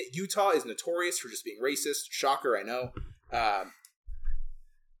fucking hate it. Utah is notorious for just being racist. Shocker, I know.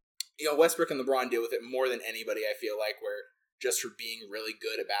 Westbrook and LeBron deal with it more than anybody, I feel like, where just for being really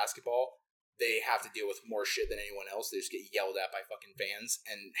good at basketball, they have to deal with more shit than anyone else. They just get yelled at by fucking fans,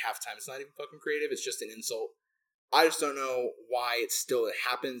 and half the time it's not even fucking creative. It's just an insult. I just don't know why it still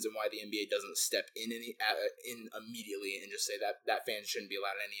happens and why the NBA doesn't step in immediately and just say that fan shouldn't be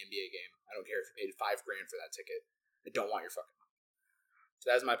allowed at any NBA game. I don't care if you paid $5,000 for that ticket. I don't want your fucking money.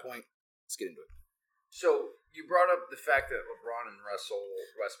 So that's my point. Let's get into it. So you brought up the fact that LeBron and Russell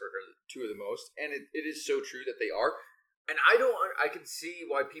Westbrook are 2 of the most, and it is so true that they are. And I can see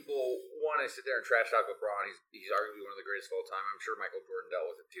why people want to sit there and trash talk LeBron. He's arguably one of the greatest of all time. I'm sure Michael Jordan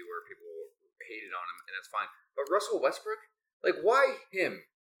dealt with it too, where people hated on him, and that's fine. But Russell Westbrook, like, why him?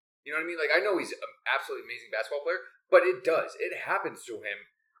 You know what I mean? Like, I know he's an absolutely amazing basketball player, but it happens to him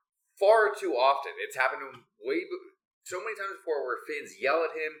far too often. It's happened to him so many times before where fans yell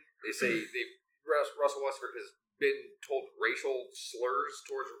at him. They say Russell Westbrook has been told racial slurs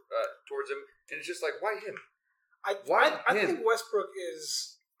towards him, and it's just like, why him? I think Westbrook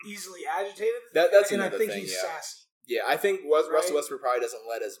is easily agitated. That's and another I think thing, he's sassy. Yeah, I think Russell Westbrook probably doesn't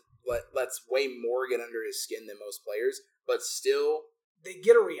lets way more get under his skin than most players, but still they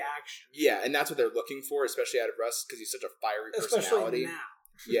get a reaction. Yeah, and that's what they're looking for, especially out of Russ because he's such a fiery personality. Especially now.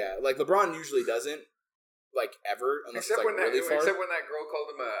 Yeah, like LeBron usually doesn't, like ever, unless except it's like really far. Except when that girl called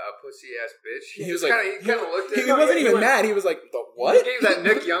him a pussy ass bitch. He was like, he kind of looked at him. He wasn't even mad. He was like, what? He gave that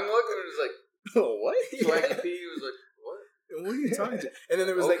Nick Young look and it was like, what? Swaggy P. He was like, what? What are you talking to? And then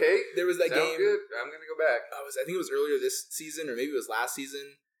there was there was that game. Good. I'm gonna go back. I think it was earlier this season, or maybe it was last season.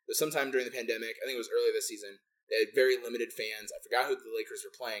 It was sometime during the pandemic. I think it was earlier this season. They had very limited fans. I forgot who the Lakers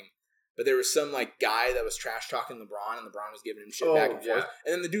were playing, but there was some like guy that was trash talking LeBron, and LeBron was giving him shit back and forth.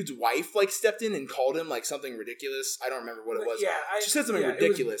 And then the dude's wife like stepped in and called him like something ridiculous. I don't remember what it was. Yeah, she said something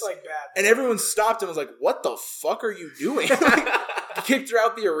ridiculous. It was, like, bad. And everyone stopped and was like, "What the fuck are you doing?" Kicked her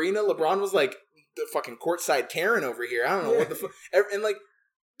out the arena. LeBron was like, the fucking courtside Karen over here. I don't know what the fuck. And like,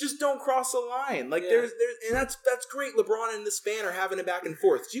 just don't cross the line. Like there's and that's great. LeBron and this fan are having it back and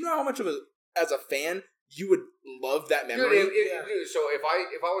forth. Do you know how much of as a fan you would love that memory? Dude, so if I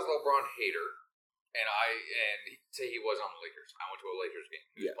was a LeBron hater and say he was on the Lakers, I went to a Lakers game.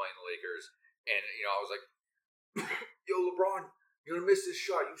 He was playing the Lakers, and I was like, "Yo, LeBron, you're gonna miss this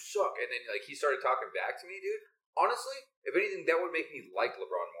shot. You suck." And then like he started talking back to me, dude. honestly, if anything, that would make me like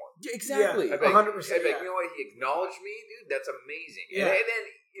LeBron more. Yeah, exactly. 100%. I'd be like, you know what? He acknowledged me, dude. That's amazing. Yeah. And then,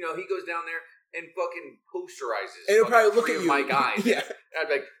 he goes down there and fucking posterizes. And he'll probably look three at of you. my guys. Yeah. And I'd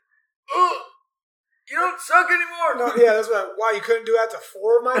be like, oh, you don't suck anymore. No, yeah, that's why you couldn't do that to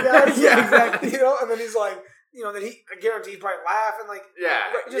 4 of my guys. Yeah, exactly. And then he's like, then I guarantee he'd probably laugh and like,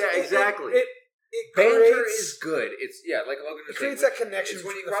 exactly. It Banter creates, is good. It's like Logan was it saying. creates that connection. It's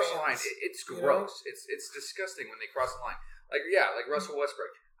when you between cross the the line. fans, It's gross. It's disgusting when they cross the line. Like Russell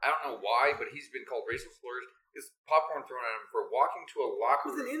Westbrook. I don't know why, but he's been called racial slurs. His popcorn thrown at him for walking to a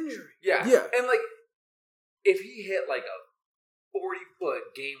locker with an room. injury. Yeah. And like, if he hit like a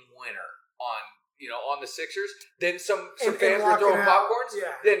 40-foot game winner on the Sixers, then some fans were throwing popcorns.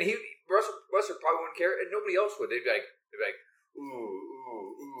 Yeah. Then Russell probably wouldn't care, and nobody else would. They'd be like,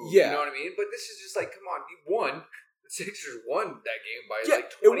 ooh. Yeah. You know what I mean? But this is just like, come on, you won. The Sixers won that game by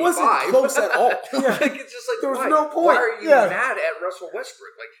 25. It wasn't close at all. Like, it's just like, there was why? no point. Why are you mad at Russell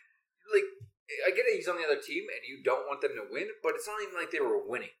Westbrook? Like, I get it, he's on the other team, and you don't want them to win, but it's not even like they were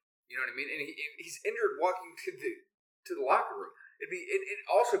winning. You know what I mean? And he's injured walking to the locker room. It'd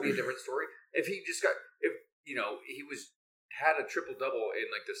also be a different story if he just he had a triple double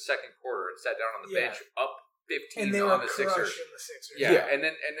in like the second quarter and sat down on the bench up 15 and they on were the Sixers. the Sixers. Yeah, and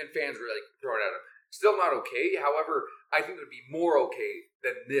then fans were like throwing at him. Still not okay. However, I think it would be more okay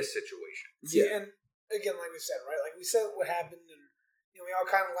than this situation. See, and again, like we said, right? Like we said what happened, and we all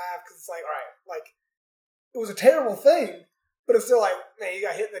kind of laughed because it's like, all right, like it was a terrible thing, but it's still like, man, you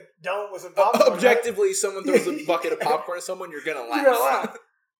got hit in the dome with some popcorn. Objectively, someone throws a bucket of popcorn at someone, you're gonna laugh. You're gonna laugh.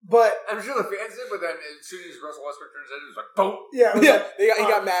 But I'm sure the fans did, but then as soon as Russell Westbrook turns it was like, boom. Yeah, he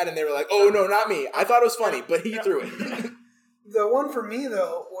got mad and they were like, oh no, not me. I thought it was funny, but he threw it. The one for me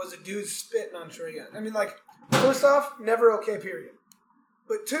though was a dude spitting on Trae Young. I mean, like, first off, never okay, period.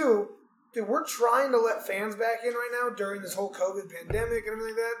 But 2, dude, we're trying to let fans back in right now during this whole COVID pandemic and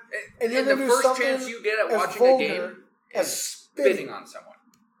everything like that. And the first chance you get at watching a game is spitting on someone.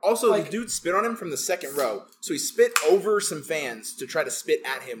 Also, the dude spit on him from the second row, so he spit over some fans to try to spit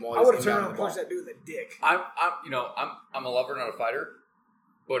at him while he was I would have turned down around the and ball. punched that dude in the dick. I'm a lover, not a fighter.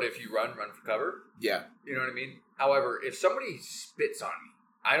 But if you run for cover. Yeah. You know what I mean? However, if somebody spits on me,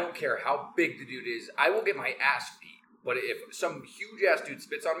 I don't care how big the dude is, I will get my ass beat. But if some huge ass dude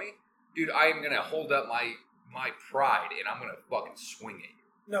spits on me, dude, I am gonna hold up my pride and I'm gonna fucking swing at you.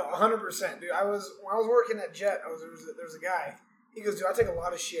 No, 100%, dude. When I was working at Jet, there was a guy. He goes, dude, I take a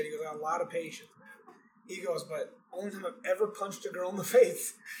lot of shit. He goes, I got a lot of patience, man. He goes, but only time I've ever punched a girl in the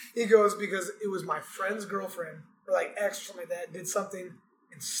face. He goes, because it was my friend's girlfriend, or like ex or something like that, did something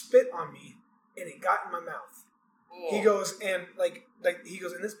and spit on me, and it got in my mouth. Oh. He goes, and like he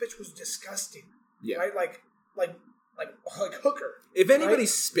goes, and this bitch was disgusting. Yeah. Right? Like hooker. If anybody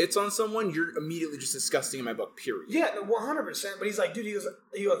spits on someone, you're immediately just disgusting in my book, period. Yeah, 100%. But he's like, dude, he goes,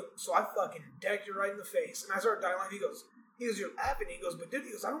 so I fucking decked you right in the face. And I started dying laughing. He goes, you're laughing. He goes, but dude,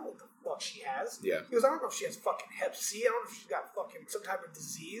 I don't know what the fuck she has. Yeah. He goes, I don't know if she has fucking hep C. I don't know if she's got fucking some type of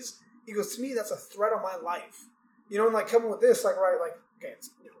disease. He goes, to me, that's a threat on my life. And like coming with this, like, right, like, okay, it's,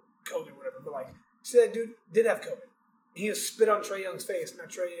 COVID or whatever, but like, see that dude did have COVID. He just spit on Trae Young's face. Now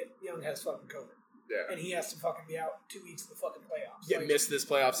Trae Young has fucking COVID. Yeah. And he has to fucking be out 2 weeks of the fucking playoffs. Yeah, missed this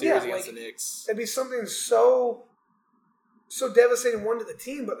playoff series against the Knicks. It'd be something so devastating, one, to the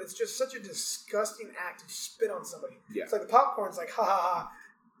team, but it's just such a disgusting act to spit on somebody. Yeah. It's like the popcorn's like, ha ha ha,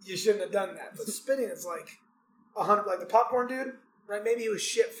 you shouldn't have done that. But spitting is like 100, like the popcorn dude, right? Maybe he was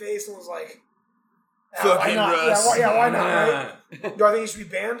shit-faced and was like, fucking Russ. Why not, right? Do I think he should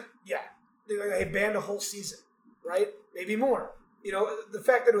be banned? Yeah. They banned a whole season, right? Maybe more. The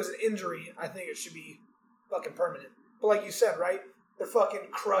fact that it was an injury, I think it should be fucking permanent. But like you said, right? They're fucking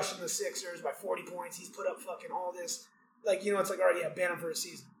crushing the Sixers by 40 points. He's put up fucking all this. Like, it's like, all right, yeah, ban him for a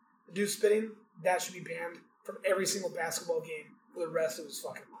season. The dude spitting, that should be banned from every single basketball game for the rest of his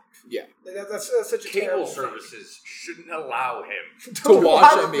fucking life. Yeah. That's such a terrible services shouldn't allow him to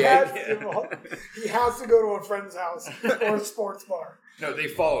watch NBA. He has to go to a friend's house or a sports bar. No, they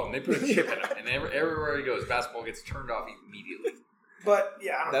follow him. They put a chip in him. And everywhere he goes, basketball gets turned off immediately. But,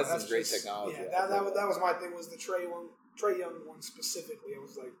 yeah, I don't know. That's great technology. Yeah, that was my thing, was the Trae Young one specifically. I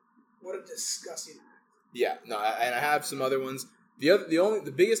was like, what a disgusting act. Yeah, no, and I have some other ones.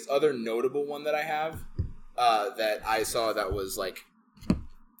 The biggest other notable one that I have that I saw that was like,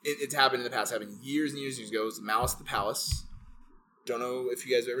 it's happened in the past, happened years and years and years ago, was Malice at the Palace. Don't know if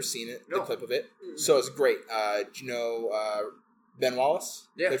you guys have ever seen it, the clip of it. Mm-hmm. So it's great. Do you know Ben Wallace?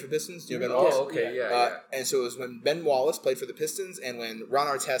 Yeah. Played for Pistons? Do you know Ben Wallace? Oh, okay, yeah. And so it was when Ben Wallace played for the Pistons and when Ron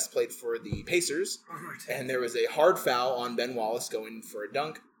Artest played for the Pacers. And there was a hard foul on Ben Wallace going for a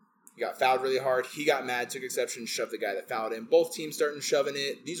dunk. He got fouled really hard. He got mad, took exception, shoved the guy that fouled him. Both teams starting shoving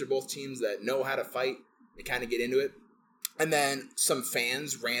it. These are both teams that know how to fight. They kind of get into it. And then some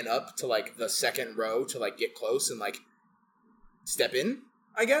fans ran up to, like, the second row to, like, get close and, like, step in,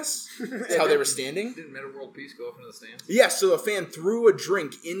 I guess. That's how they were standing. Didn't Meta World Peace go up into the stands? Yeah, so a fan threw a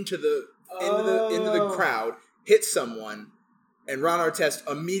drink into the crowd, hit someone, and Ron Artest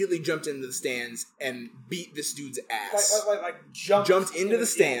immediately jumped into the stands and beat this dude's ass. Like jumped into the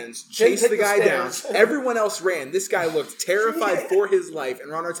stands, chased the guy down. Everyone else ran. This guy looked terrified for his life,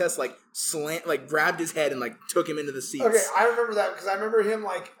 and Ron Artest grabbed his head and took him into the seats. Okay, I remember that because I remember him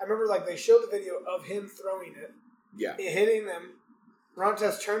they showed the video of him throwing it. Yeah, hitting them. Ron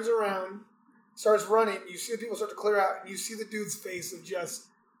Artest turns around, starts running. You see the people start to clear out, and you see the dude's face of just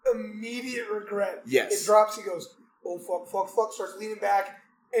immediate regret. Yes, it drops. He goes, "Oh fuck!" Starts leaning back,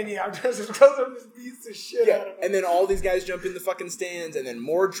 and just goes up and just beats the shit out of him. And then all these guys jump in the fucking stands, and then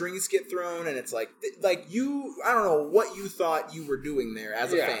more drinks get thrown, and it's like you. I don't know what you thought you were doing there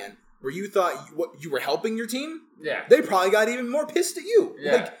as a fan. Where you thought you were helping your team. Yeah, they probably got even more pissed at you.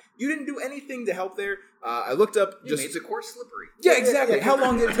 Yeah. You didn't do anything to help there. I looked up. You made the course slippery. Yeah, exactly. How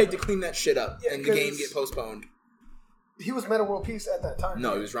long did it take to clean that shit up and the game get postponed? He was Meta World Peace at that time.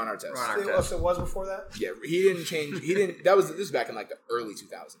 No, he was Ron Artest. It was before that? Yeah, he didn't change. This was back in the early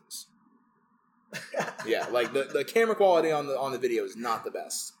 2000s. Yeah, the camera quality on the video is not the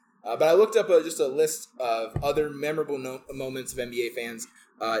best. But I looked up just a list of other memorable moments of NBA fans.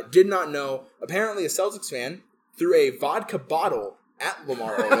 Did not know. Apparently, a Celtics fan threw a vodka bottle at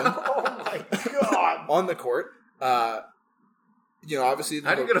Lamar Odom. Oh my god! On the court. Obviously.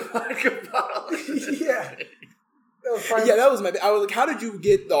 How do you get a vodka bottle? Yeah. That was my. I was like, how did you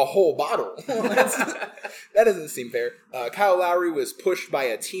get the whole bottle? That doesn't seem fair. Kyle Lowry was pushed by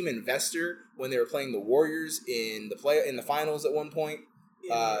a team investor when they were playing the Warriors in the finals at one point.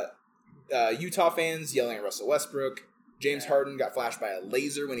 Yeah. Utah fans yelling at Russell Westbrook. James Harden got flashed by a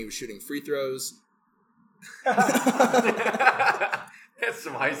laser when he was shooting free throws. That's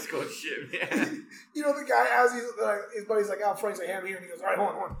some high school shit, man. The guy, as his buddy's like, out front, he's like, hey, I'm here. And he goes, all right, hold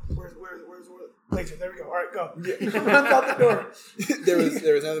on. Where's laser? There we go. All right, go. Yeah. He runs out the door. There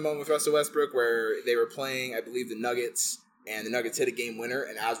was another moment with Russell Westbrook where they were playing, I believe, the Nuggets, and the Nuggets hit a game winner,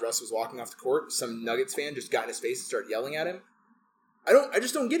 and as Russ was walking off the court, some Nuggets fan just got in his face and started yelling at him. I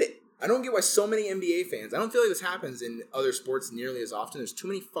just don't get it. I don't get why so many NBA fans, I don't feel like this happens in other sports nearly as often. There's too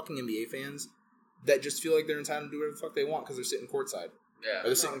many fucking NBA fans that just feel like they're entitled to do whatever the fuck they want because they're sitting courtside. Yeah. Or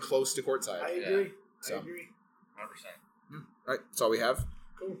they're sitting close to courtside. I agree. So. I agree. 100%. All right, that's all we have.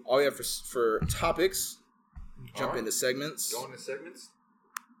 Cool. All we have for topics. Jump into segments. Go into segments.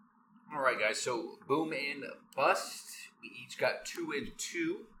 All right, guys. So, boom and bust. We each got 2 and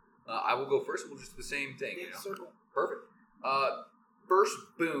 2. I will go first. We'll just do the same thing. Circle. Perfect. First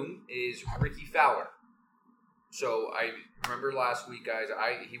boom is Ricky Fowler. So I remember last week, guys.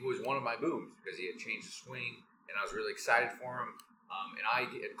 He was one of my booms because he had changed the swing, and I was really excited for him. And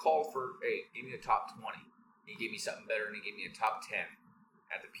I had called for, hey, give me a top 20. He gave me something better, and he gave me a top 10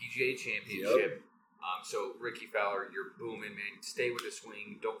 at the PGA Championship. Yep. So Ricky Fowler, you're booming, man. Stay with the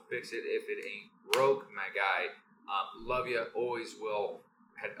swing. Don't fix it if it ain't broke, my guy. Love you, always will.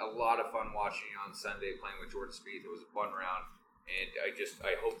 Had a lot of fun watching you on Sunday playing with Jordan Spieth. It was a fun round. And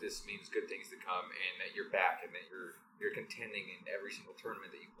I hope this means good things to come, and that you're back, and that you're contending in every single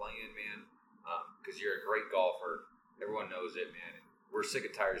tournament that you play in, man. Because you're a great golfer. Everyone knows it, man. And we're sick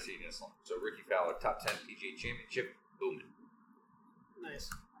and tired of seeing this long. So Ricky Fowler, top 10 PGA Championship, booming.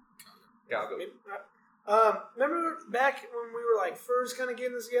 Nice. Yeah, I'll go. Remember back when we were first kind of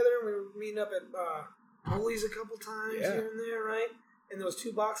getting this together, and we were meeting up at Bullies a couple times here and there, right? And those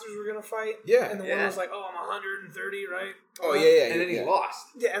two boxers were going to fight. Yeah. And the one was like, I'm 130, right? Oh, yeah. And then he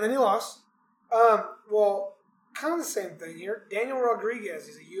lost. Yeah, and then he lost. Well, kind of the same thing here. Daniel Rodriguez,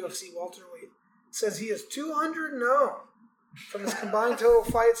 he's a UFC welterweight, says he is 200-0 from his combined total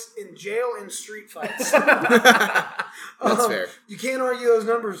fights in jail and street fights. That's fair. You can't argue those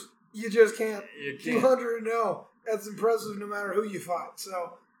numbers. You just can't. You can't. 200-0. That's impressive no matter who you fought.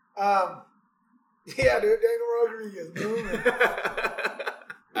 So, yeah, dude, Daniel Rodriguez. Booming.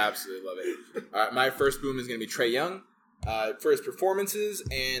 Absolutely love it. All right, my first boom is going to be Trae Young for his performances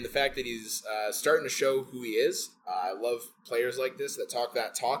and the fact that he's starting to show who he is. I love players like this that talk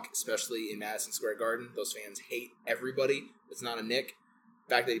that talk, especially in Madison Square Garden. Those fans hate everybody. It's not a Nick.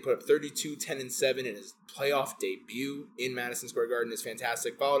 The fact that he put up 32, 10, and 7 in his playoff debut in Madison Square Garden is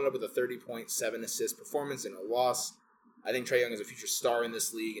fantastic. Followed up with a 30.7 assist performance in a loss. I think Trae Young is a future star in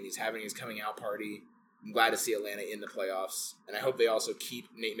this league, and he's having his coming out party. I'm glad to see Atlanta in the playoffs, and I hope they also keep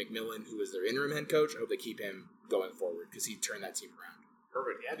Nate McMillan, who is their interim head coach. I hope they keep him going forward because he turned that team around.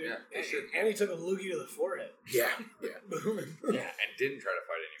 Perfect. Yeah, dude. Yeah, and he took a loogie to the forehead. Yeah. Booming. Yeah, and didn't try to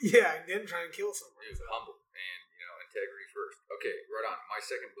fight anyone. Yeah, and didn't try and kill someone. He was humble and integrity first. Okay, right on. My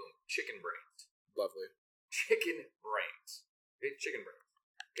second boom: chicken brains. Lovely. Chicken brains. Okay, chicken brains.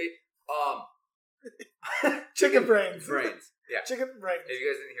 Okay, Chicken brains. Brains. Yeah. Chicken brains. If you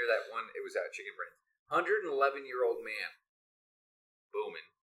guys didn't hear that one, it was chicken brains. 111-year-old man. Booming.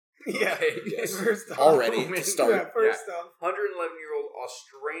 Yeah. Okay. Yes. First off. Already to Yeah, start. first off. 111-year-old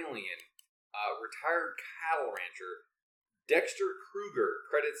Australian retired cattle rancher Dexter Kruger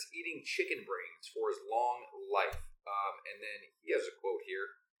credits eating chicken brains for his long life. And then he has a quote here.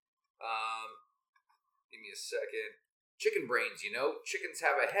 Give me a second. Chicken brains, chickens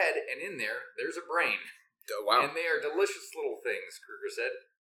have a head, and in there's a brain. Oh, wow. And they are delicious little things, Kruger said.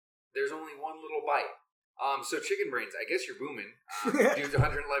 There's only one little bite. So chicken brains, I guess you're booming. Dude's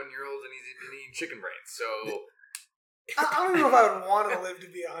 111-year-old and he's eating chicken brains. So I don't know if I would want to live to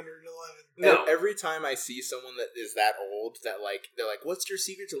be 111. No. Every time I see someone that is that old, that they're like, "What's your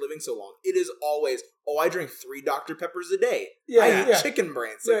secret to living so long?" It is always, "Oh, I drink 3 Dr. Peppers a day. I eat chicken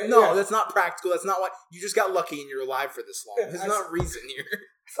brains." Like, no, that's not practical. That's not why you just got lucky and you're alive for this long. There's not reason here.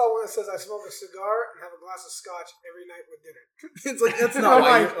 I saw one that says I smoke a cigar and have a glass of scotch every night with dinner. It's like that's not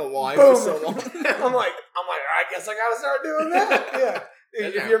why you're alive for so long. I'm like, I guess I gotta start doing that. Yeah.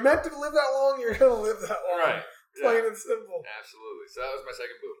 If you're meant to live that long, you're gonna live that long. Right. Plain and simple. Absolutely. So that was my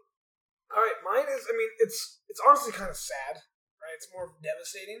second boom. All right, mine is. It's honestly kind of sad, right? It's more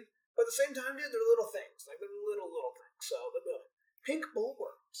devastating, but at the same time, dude, they're little things. Like they're little things. So the pink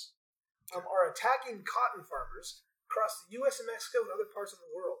bullworms are attacking cotton farmers across the U.S. and Mexico and other parts of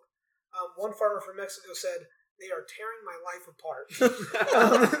the world. One farmer from Mexico said, "They are tearing my life apart.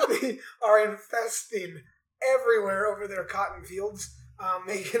 They are infesting everywhere over their cotton fields,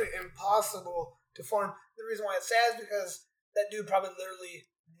 making it impossible to farm." The reason why it's sad is because that dude probably literally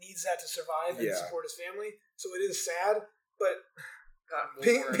needs that to survive and support his family. So it is sad, but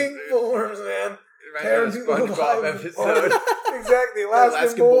pink bullworms, man. Tearing SpongeBob episode. Exactly,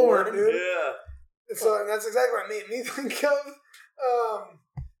 Alaskan bullworm, dude. Yeah. So and that's exactly what made me think of.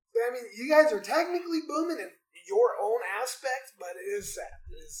 You guys are technically booming in your own aspect, but it is sad.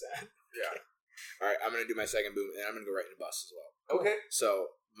 It is sad. Yeah. All right, I'm gonna do my second boom, and I'm gonna go right in the bus as well. Okay.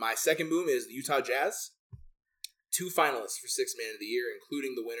 So my second boom is the Utah Jazz. 2 finalists for Sixth Man of the Year,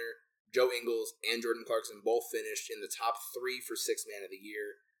 including the winner, Joe Ingles and Jordan Clarkson, both finished in the top 3 for Sixth Man of the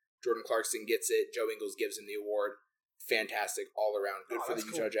Year. Jordan Clarkson gets it. Joe Ingles gives him the award. Fantastic all around. Good for the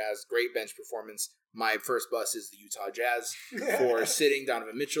Utah Jazz. Great bench performance. My first bus is the Utah Jazz for sitting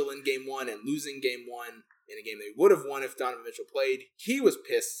Donovan Mitchell in Game 1 and losing Game 1 in a game they would have won if Donovan Mitchell played. He was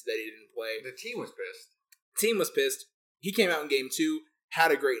pissed that he didn't play. The team was pissed. Team was pissed. He came out in Game 2,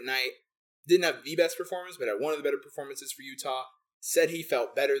 had a great night. Didn't have the best performance, but had one of the better performances for Utah. Said he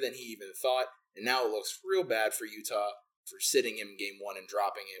felt better than he even thought, and now it looks real bad for Utah for sitting him in Game 1 and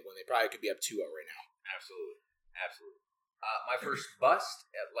dropping it when they probably could be up 2-0 right now. Absolutely. My first bust,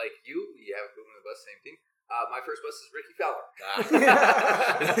 like you have a boom in the bust, same thing. My first bust is Ricky Fowler.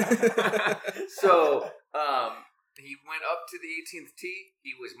 So, he went up to the 18th tee.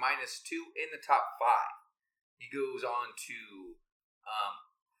 He was -2 in the top 5. He goes on to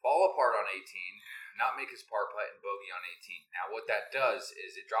fall apart on 18, not make his par putt and bogey on 18. Now, what that does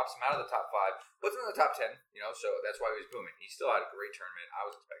is it drops him out of the top 5, puts him in the top 10, so that's why he was booming. He still had a great tournament. I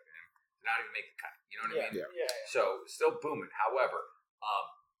was expecting him to not even make the cut. You know what I mean? Yeah. So, still booming. However,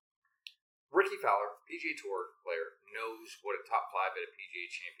 Ricky Fowler, PGA Tour player, knows what a top 5 at a PGA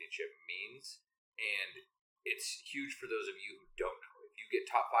Championship means, and it's huge for those of you who don't know. If you get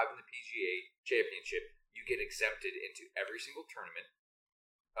top 5 in the PGA Championship, you get exempted into every single tournament,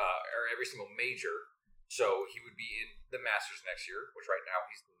 or every single major. So he would be in the Masters next year, which right now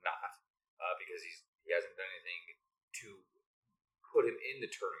he's not, because he hasn't done anything to put him in the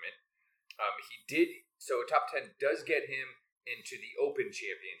tournament. So a top 10 does get him into the Open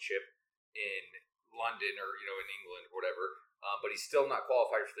Championship in London or in England or whatever, but he's still not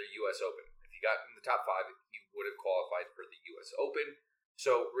qualified for the U.S. Open. If he got in the top 5, he would have qualified for the U.S. Open.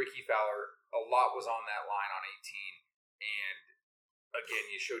 So Ricky Fowler, a lot was on that line on 18, and again,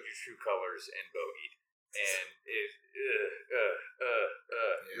 you showed your true colors and bogeyed. And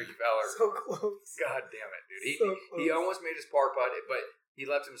Ricky Fowler, so close. God damn it, dude! So he almost made his par putt, but he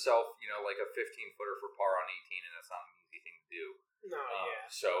left himself, like a 15-footer for par on 18, and that's not an easy thing to do. No,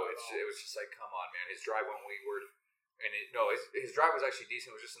 So it was just like, come on, man. His drive went wayward, and his drive was actually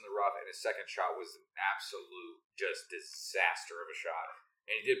decent. It was just in the rough, and his second shot was an absolute just disaster of a shot.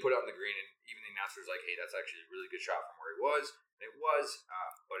 And he did put it on the green, and even the announcer was like, "Hey, that's actually a really good shot from where he was." And it was,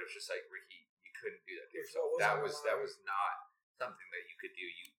 but it was just like, Ricky, you couldn't do that to yourself. That was not something that you could do.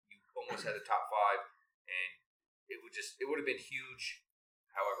 You almost had the top 5, and it would have been huge.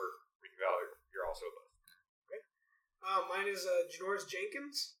 However, Ricky Ballard, you're also a bust. Okay. Mine is Janoris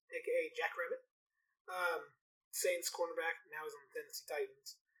Jenkins, aka Jack Rabbit. Saints cornerback. Now he's on the Tennessee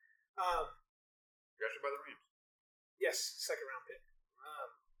Titans. Drafted by the Rams. Yes, second round pick.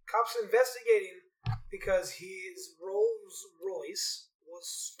 Cops investigating because his Rolls Royce was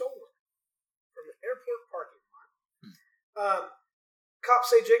stolen from the airport parking lot.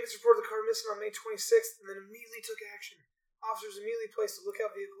 Cops say Jenkins reported the car missing on May 26th and then immediately took action. Officers immediately placed a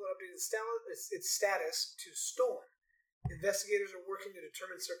lookout vehicle and updated its status to stolen. Investigators are working to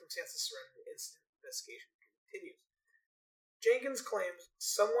determine circumstances surrounding the incident. Investigation continues. Jenkins claims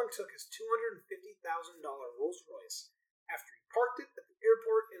someone took his $250,000 Rolls Royce after he parked it at the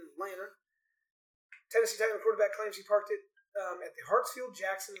airport in Atlanta. Tennessee Titan quarterback claims he parked it at the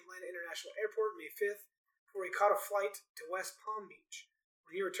Hartsfield-Jackson Atlanta International Airport May 5th before he caught a flight to West Palm Beach.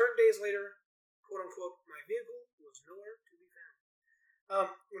 When he returned days later, quote-unquote, my vehicle was nowhere to be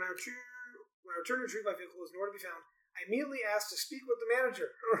found. When I returned to retrieve my vehicle was nowhere to be found, I immediately asked to speak with the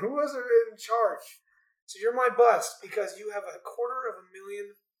manager, or who was in charge. So you're my bust because you have $250,000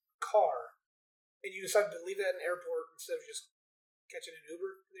 car, and you decided to leave it at an airport instead of just catching an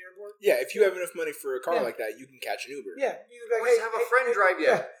Uber to the airport? Yeah, if you have enough money for a car like that, you can catch an Uber. Yeah. You like, Just have a friend drive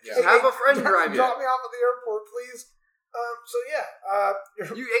you. Have a friend drive you. Drop me off at the airport, please.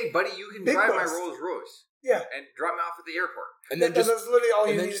 Hey, buddy, you can drive my Rolls Royce. Yeah. And drop me off at the airport. And then that's literally all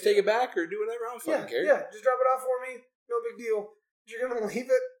you need. And then just take it back or do whatever. I don't fucking care. Yeah, just drop it off for me. No big deal. You're going to leave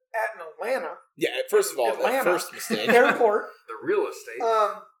it at an Atlanta. Yeah, first of all, that first mistake. Airport. The real estate.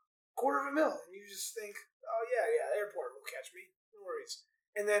 $250,000. And you just think, oh, yeah, airport will catch me. No worries.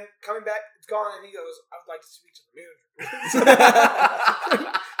 And then coming back, it's gone, and he goes, I would like to speak to the manager.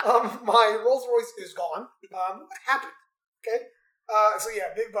 My Rolls Royce is gone. What happened? Okay?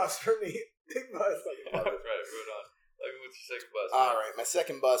 Big bust for me. Big bust. That's right. Moving on. Like, what's your second bust? All right, my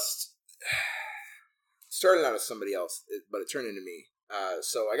second bust started out as somebody else, but it turned into me.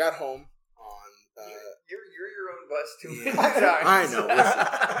 So I got home on. You're your own bust too many times. I know.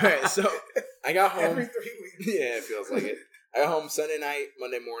 All right, so I got home every 3 weeks. Yeah, it feels like it. I got home Sunday night,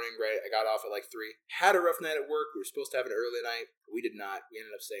 Monday morning. Right, I got off at like 3. Had a rough night at work. We were supposed to have an early night. We did not. We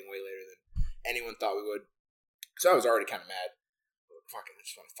ended up staying way later than anyone thought we would. So I was already kind of mad. Fucking, I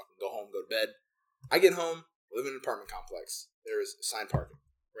just want to fucking go home, go to bed. I get home, live in an apartment complex. There is assigned parking,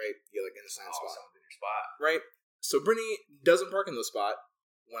 right? You get like an assigned spot. Someone's in your spot. Right? So Brittany doesn't park in the spot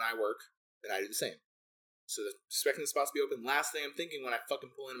when I work, and I do the same. So expecting the spots to be open. Last thing I'm thinking when I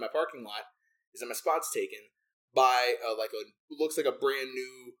fucking pull into my parking lot is that my spot's taken by looks like a brand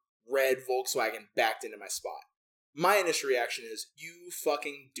new red Volkswagen backed into my spot. My initial reaction is, you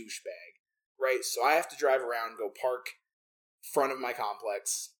fucking douchebag. Right? So I have to drive around, go park front of my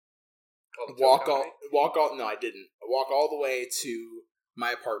complex, walk all. No, I didn't. I walk all the way to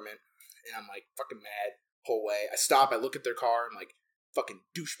my apartment, and I'm like fucking mad whole way. I stop. I look at their car. I'm like, fucking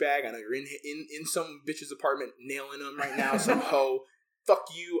douchebag. I know you're in some bitch's apartment, nailing them right now. Some hoe. Fuck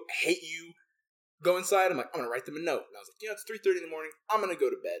you. I hate you. Go inside. I'm like, I'm gonna write them a note. And I was like, it's 3:30 in the morning. I'm gonna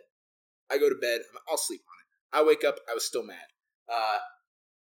go to bed. I go to bed. I'll sleep on it. I wake up. I was still mad.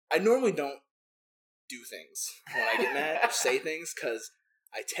 I normally don't do things when I get mad or say things because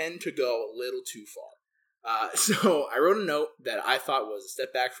I tend to go a little too far. So I wrote a note that I thought was a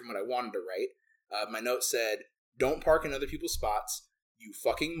step back from what I wanted to write. My note said, don't park in other people's spots, you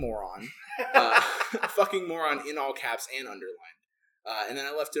fucking moron. Fucking moron in all caps and underlined. And then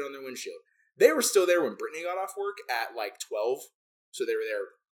I left it on their windshield. They were still there when Brittany got off work at like 12, so they were there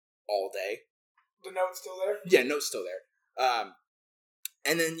all day. The note's still there? Yeah, note's still there.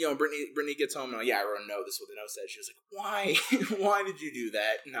 And then, Brittany gets home, and I wrote a note. This is what the note said. She was like, why? Why did you do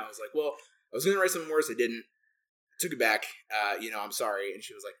that? And I was like, well, I was going to write something worse. I didn't. I took it back. I'm sorry. And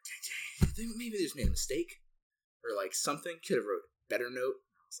she was like, maybe they just made a mistake. Or, like, something. Could have wrote a better note.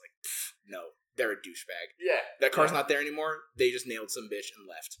 I was like, no. They're a douchebag. Yeah. That car's not there anymore. They just nailed some bitch and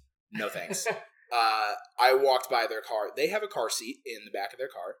left. No thanks. I walked by their car. They have a car seat in the back of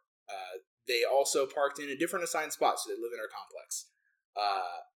their car. They also parked in a different assigned spot, so they live in our complex.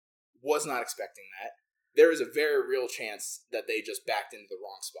 Was not expecting that. There is a very real chance that they just backed into the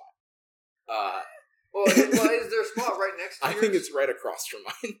wrong spot. Well, is their spot right next to yours? I think it's right across from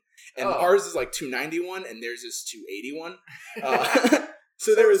mine. And ours is like 291 and theirs is 281.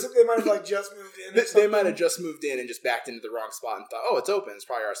 So they might have just moved in. They might have just moved in and just backed into the wrong spot and thought, it's open. It's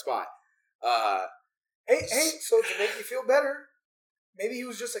probably our spot. Hey, so to make you feel better, maybe he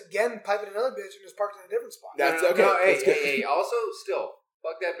was just again piping another bitch and just parked in a different spot. That's okay. Hey, also, still,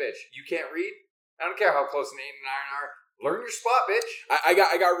 fuck that bitch. You can't read? I don't care how close Nate and Iron are. Learn your spot, bitch. I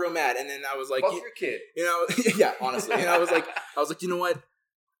got real mad, and then I was like, fuck your kid. You know, yeah, honestly. And I was like, you know what?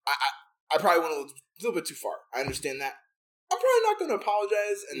 I probably went a little bit too far. I understand that. I'm probably not going to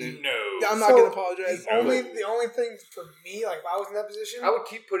apologize, and then I'm not going to apologize. The only thing for me, like if I was in that position, I would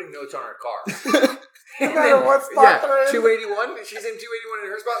keep putting notes on her car. No matter what spot they're in. 281. She's in 281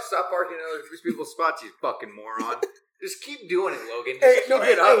 in her spot. Stop parking in other people's spots, you fucking moron. Just keep doing it, Logan. Just keep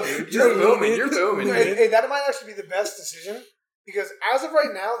it up, dude. You're booming. You're booming. Hey, that might actually be the best decision because as of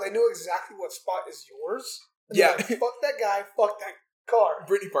right now, they know exactly what spot is yours. Yeah. Like, fuck that guy. Fuck that car.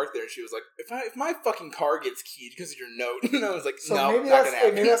 Brittany parked there and she was like, if my fucking car gets keyed because of your note, and I was like, so no, maybe not gonna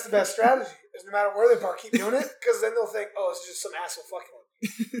happen. Maybe that's the best strategy. Is no matter where they park, keep doing it because then they'll think, oh, it's just some asshole fucking with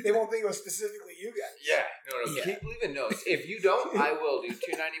me. They won't think it was specifically you guys. Yeah. No. Yeah. Keep leaving notes. If you don't, I will, dude.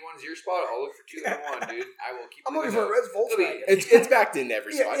 291's your spot. I'll look for 291, dude. I will keep. I'm looking for a red Volkswagen. It's backed into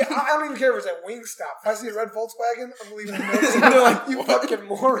every spot. Yeah, I don't even care if it's at Wingstop. If I see a red Volkswagen, I'm leaving a note. They're like, you fucking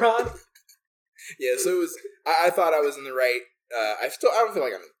moron. Yeah. So it was. I thought I was in the right. I don't feel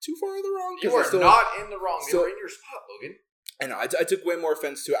like I'm too far in the wrong. You are not in the wrong. You're in your spot, Logan. I know. I took way more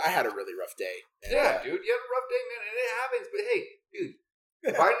offense to it. I had a really rough day. And, dude. You had a rough day, man, and it happens. But hey, dude,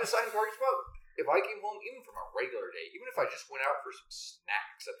 if I didn't decide to parking spot, if I came home even from a regular day, even if I just went out for some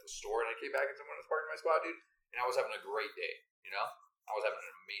snacks at the store and I came back and someone was parking my spot, dude, and I was having a great day, you know, I was having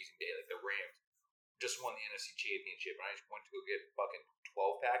an amazing day. Like the Rams just won the NFC Championship, and I just went to go get a fucking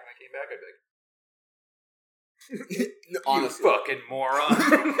 12-pack, and I came back, I'd be like, honestly, you fucking moron.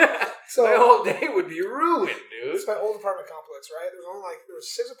 So my whole day would be ruined, dude. It's my old apartment complex, right? There was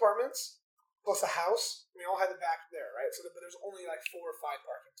 6 apartments plus a house. We all had the back there, right? So, but there's only like 4 or 5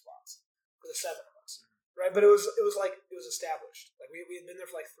 parking spots for the 7 of us, right? But it was established. Like we had been there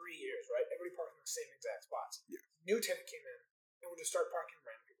for like 3 years, right? Everybody parked in the same exact spots. Yeah. New tenant came in and would just start parking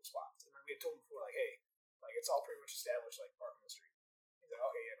random people's spots. And we had told him before, like, hey, like it's all pretty much established, like parking the street. He's like,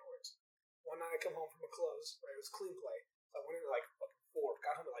 okay, yeah, no worries. One night I come home from a close, right? It was clean play. So I went in at like fucking 4,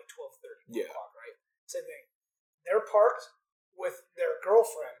 got home at like 12:30, 1 o'clock, right? Same thing. They're parked with their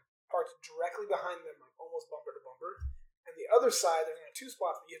girlfriend parked directly behind them, like almost bumper to bumper. And the other side, there's only 2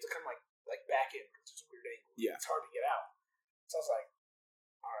 spots, but you have to kind of like back in because there's a weird angle. Yeah. It's hard to get out. So I was like,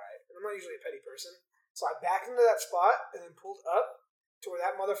 all right. And I'm not usually a petty person. So I backed into that spot and then pulled up to where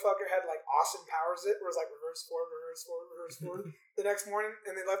that motherfucker had like Austin Powers it, where it was like reverse forward, reverse forward, reverse forward. The next morning,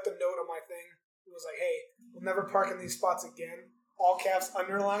 and they left a note on my thing. It was like, hey, we'll never park in these spots again. All caps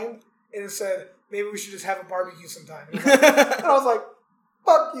underlined. And it said, maybe we should just have a barbecue sometime. And I was like,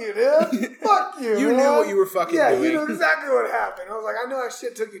 fuck you, dude. Fuck you, You man. knew what you were fucking doing. Yeah, you knew exactly what happened. I was like, I know that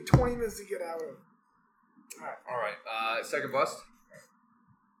shit took you 20 minutes to get out of. All right. Second bust.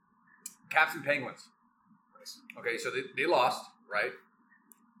 Caps and Penguins. Okay, so they lost, right?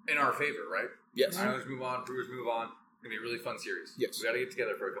 In our favor, right? Yes. Islanders move on. Brewers move on. It's going to be a really fun series. Yes. We got to get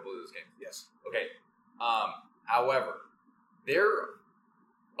together for a couple of those games. Yes. Okay. However, they're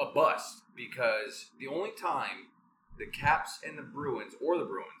a bust because the only time the Caps and the Bruins,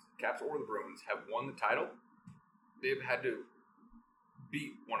 have won the title, they've had to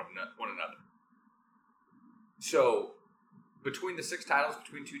beat one another. So, between the 6 titles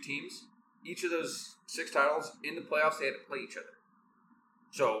between 2 teams, each of those 6 titles in the playoffs, they had to play each other.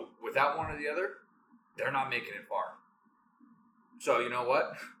 So, without one or the other, they're not making it far. So, you know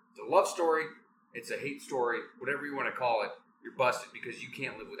what? It's a love story. It's a hate story. Whatever you want to call it. You're busted because you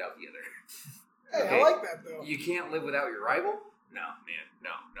can't live without the other. Hey, Okay? I like that, though. You can't live without your rival? No, man.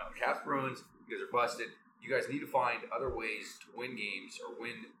 No. Caps, Bruins, you guys are busted. You guys need to find other ways to win games or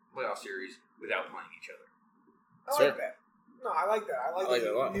win playoff series without playing each other. I like that. No, I like that. I like that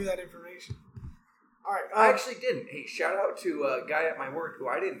that a lot. you knew that information. All right. I actually didn't. Hey, shout out to a guy at my work who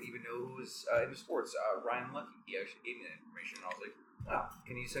I didn't even know who was into sports, Ryan Lucky. He actually gave me that information, and I was like, wow,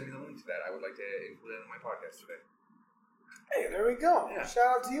 can you send me the link to that? I would like to include that in my podcast today. Hey, there we go. Yeah.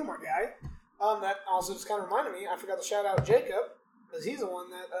 Shout out to you, my guy. That also just kind of reminded me, I forgot to shout out Jacob, because he's the one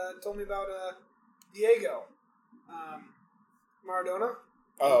that told me about Diego Maradona.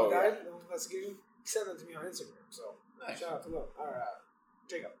 Oh, the guy, yeah. the investigation. He sent that to me on Instagram, so Nice. shout out to him. All right,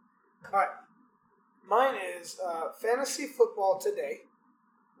 Jacob. All right. Mine is Fantasy Football Today.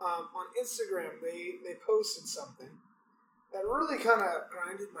 On Instagram, they posted something that really kind of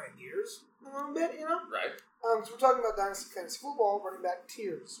grinded my gears a little bit, you know? Right. So we're talking about Dynasty Fantasy Football, running back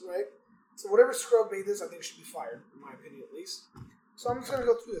tiers, right? So whatever scrub made this, I think should be fired, in my opinion at least. So I'm just going to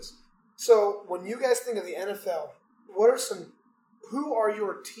go through this. So when you guys think of the NFL, who are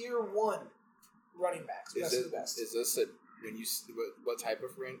your tier 1 running backs? Best of the best. Is this what type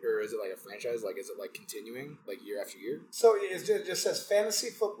of or is it like a franchise? Like, is it like continuing like year after year? So it just says Fantasy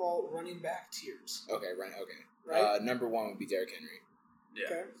Football running back tiers. Okay, right. Okay. right? Number 1 would be Derrick Henry. Yeah.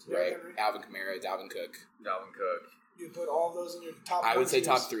 Okay. So Right. Henry. Alvin Kamara, Dalvin Cook. You put all of those in your top. I would say tiers,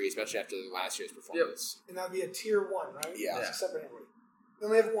 top 3, especially after last year's performance. and that'd be a tier 1, right? Yeah. That's a separate everybody. Then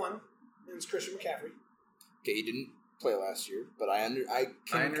we have 1, and it's Christian McCaffrey. Okay, he didn't play last year, but I I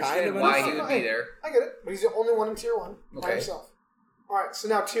can understand kind of why understand. he would be there. I get it, but he's the only one in tier 1 by Okay. himself. All right, so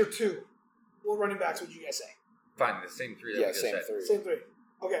now tier 2. What running backs would you guys say? Fine, the same 3 that Yeah, we just same said. 3. Same 3.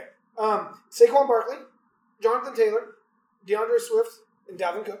 Okay. Saquon Barkley, Jonathan Taylor, DeAndre Swift, and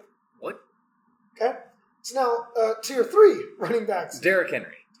Dalvin Cook. What? Okay. So now tier 3 running backs. Derrick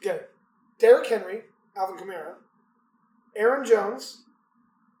Henry. Okay. Derrick Henry, Alvin Kamara, Aaron Jones,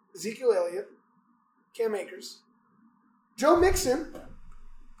 Ezekiel Elliott, Cam Akers, Joe Mixon,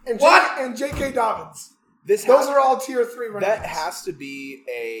 and What? and J.K. Dobbins. Those Those are all tier 3 running That backs. has to be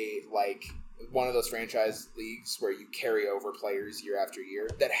one of those franchise leagues where you carry over players year after year.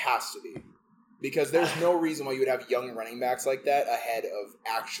 That has to be. Because there's no reason why you would have young running backs like that ahead of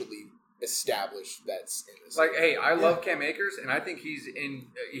actually established vets in this Like, league. hey, I love Cam Akers, and I think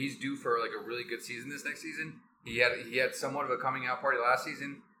he's due for like a really good season this next season. He had somewhat of a coming out party last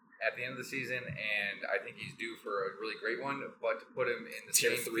season at the end of the season, and I think he's due for a really great one. But to put him in the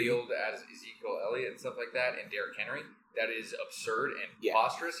Tier same 3. field as Ezekiel Elliott and stuff like that, and Derrick Henry, that is absurd and Yeah.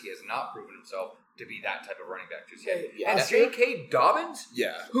 preposterous. He has not proven himself to be that type of running back just yet. Hey, Yeah, And last J.K. Dobbins,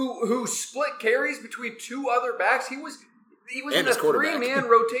 Yeah. who split carries between 2 other backs, he was And in a his quarterback. 3-man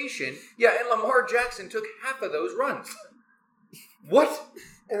rotation. Yeah, and Lamar Jackson took half of those runs. What?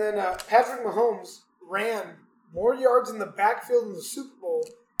 And then Patrick Mahomes ran more yards in the backfield in the Super Bowl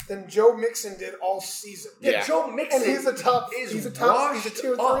than Joe Mixon did all season. Yeah. Joe Mixon And he's a tier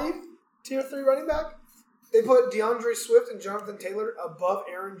up. tier 3 running back. They put DeAndre Swift and Jonathan Taylor above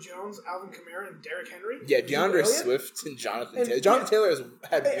Aaron Jones, Alvin Kamara, and Derrick Henry. Yeah, Ezekiel DeAndre Elliott. Swift and Jonathan And- Taylor. Jonathan Taylor has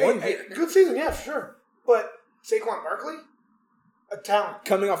had Hey, one hey, year. good season, yeah, for sure. But Saquon Barkley, a talent.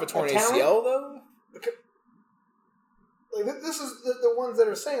 Coming off a torn talent? ACL, though? Like this is the ones that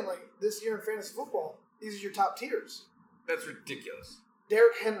are saying like this year in fantasy football, these are your top tiers. That's ridiculous.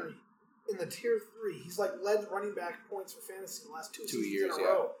 Derrick Henry in the tier 3. He's like led running back points for fantasy the last 2 seasons years, in a yeah.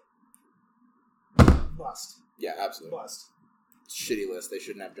 row. Bust. Yeah, absolutely. Bust. Shitty list. They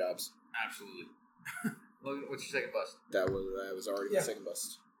shouldn't have jobs. Absolutely. Logan, what's your second bust? That was already Yeah. my second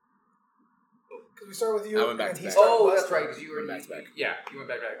bust. Because we start with you. I went back and to he back. started Oh, bust. that's right, because you were Went back to back. Yeah, you went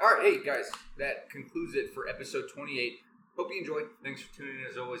back to back. All right, hey, guys, that concludes it for episode 28. Hope you enjoyed. Thanks for tuning in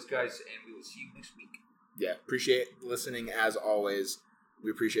as always, guys, and we will see you next week. Yeah, appreciate listening as always.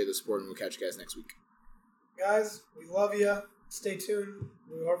 We appreciate the support, and we'll catch you guys next week. Guys, we love you. Stay tuned.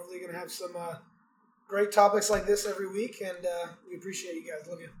 We're hopefully going to have some great topics like this every week, and we appreciate you guys.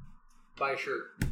 Love you. Buy a shirt.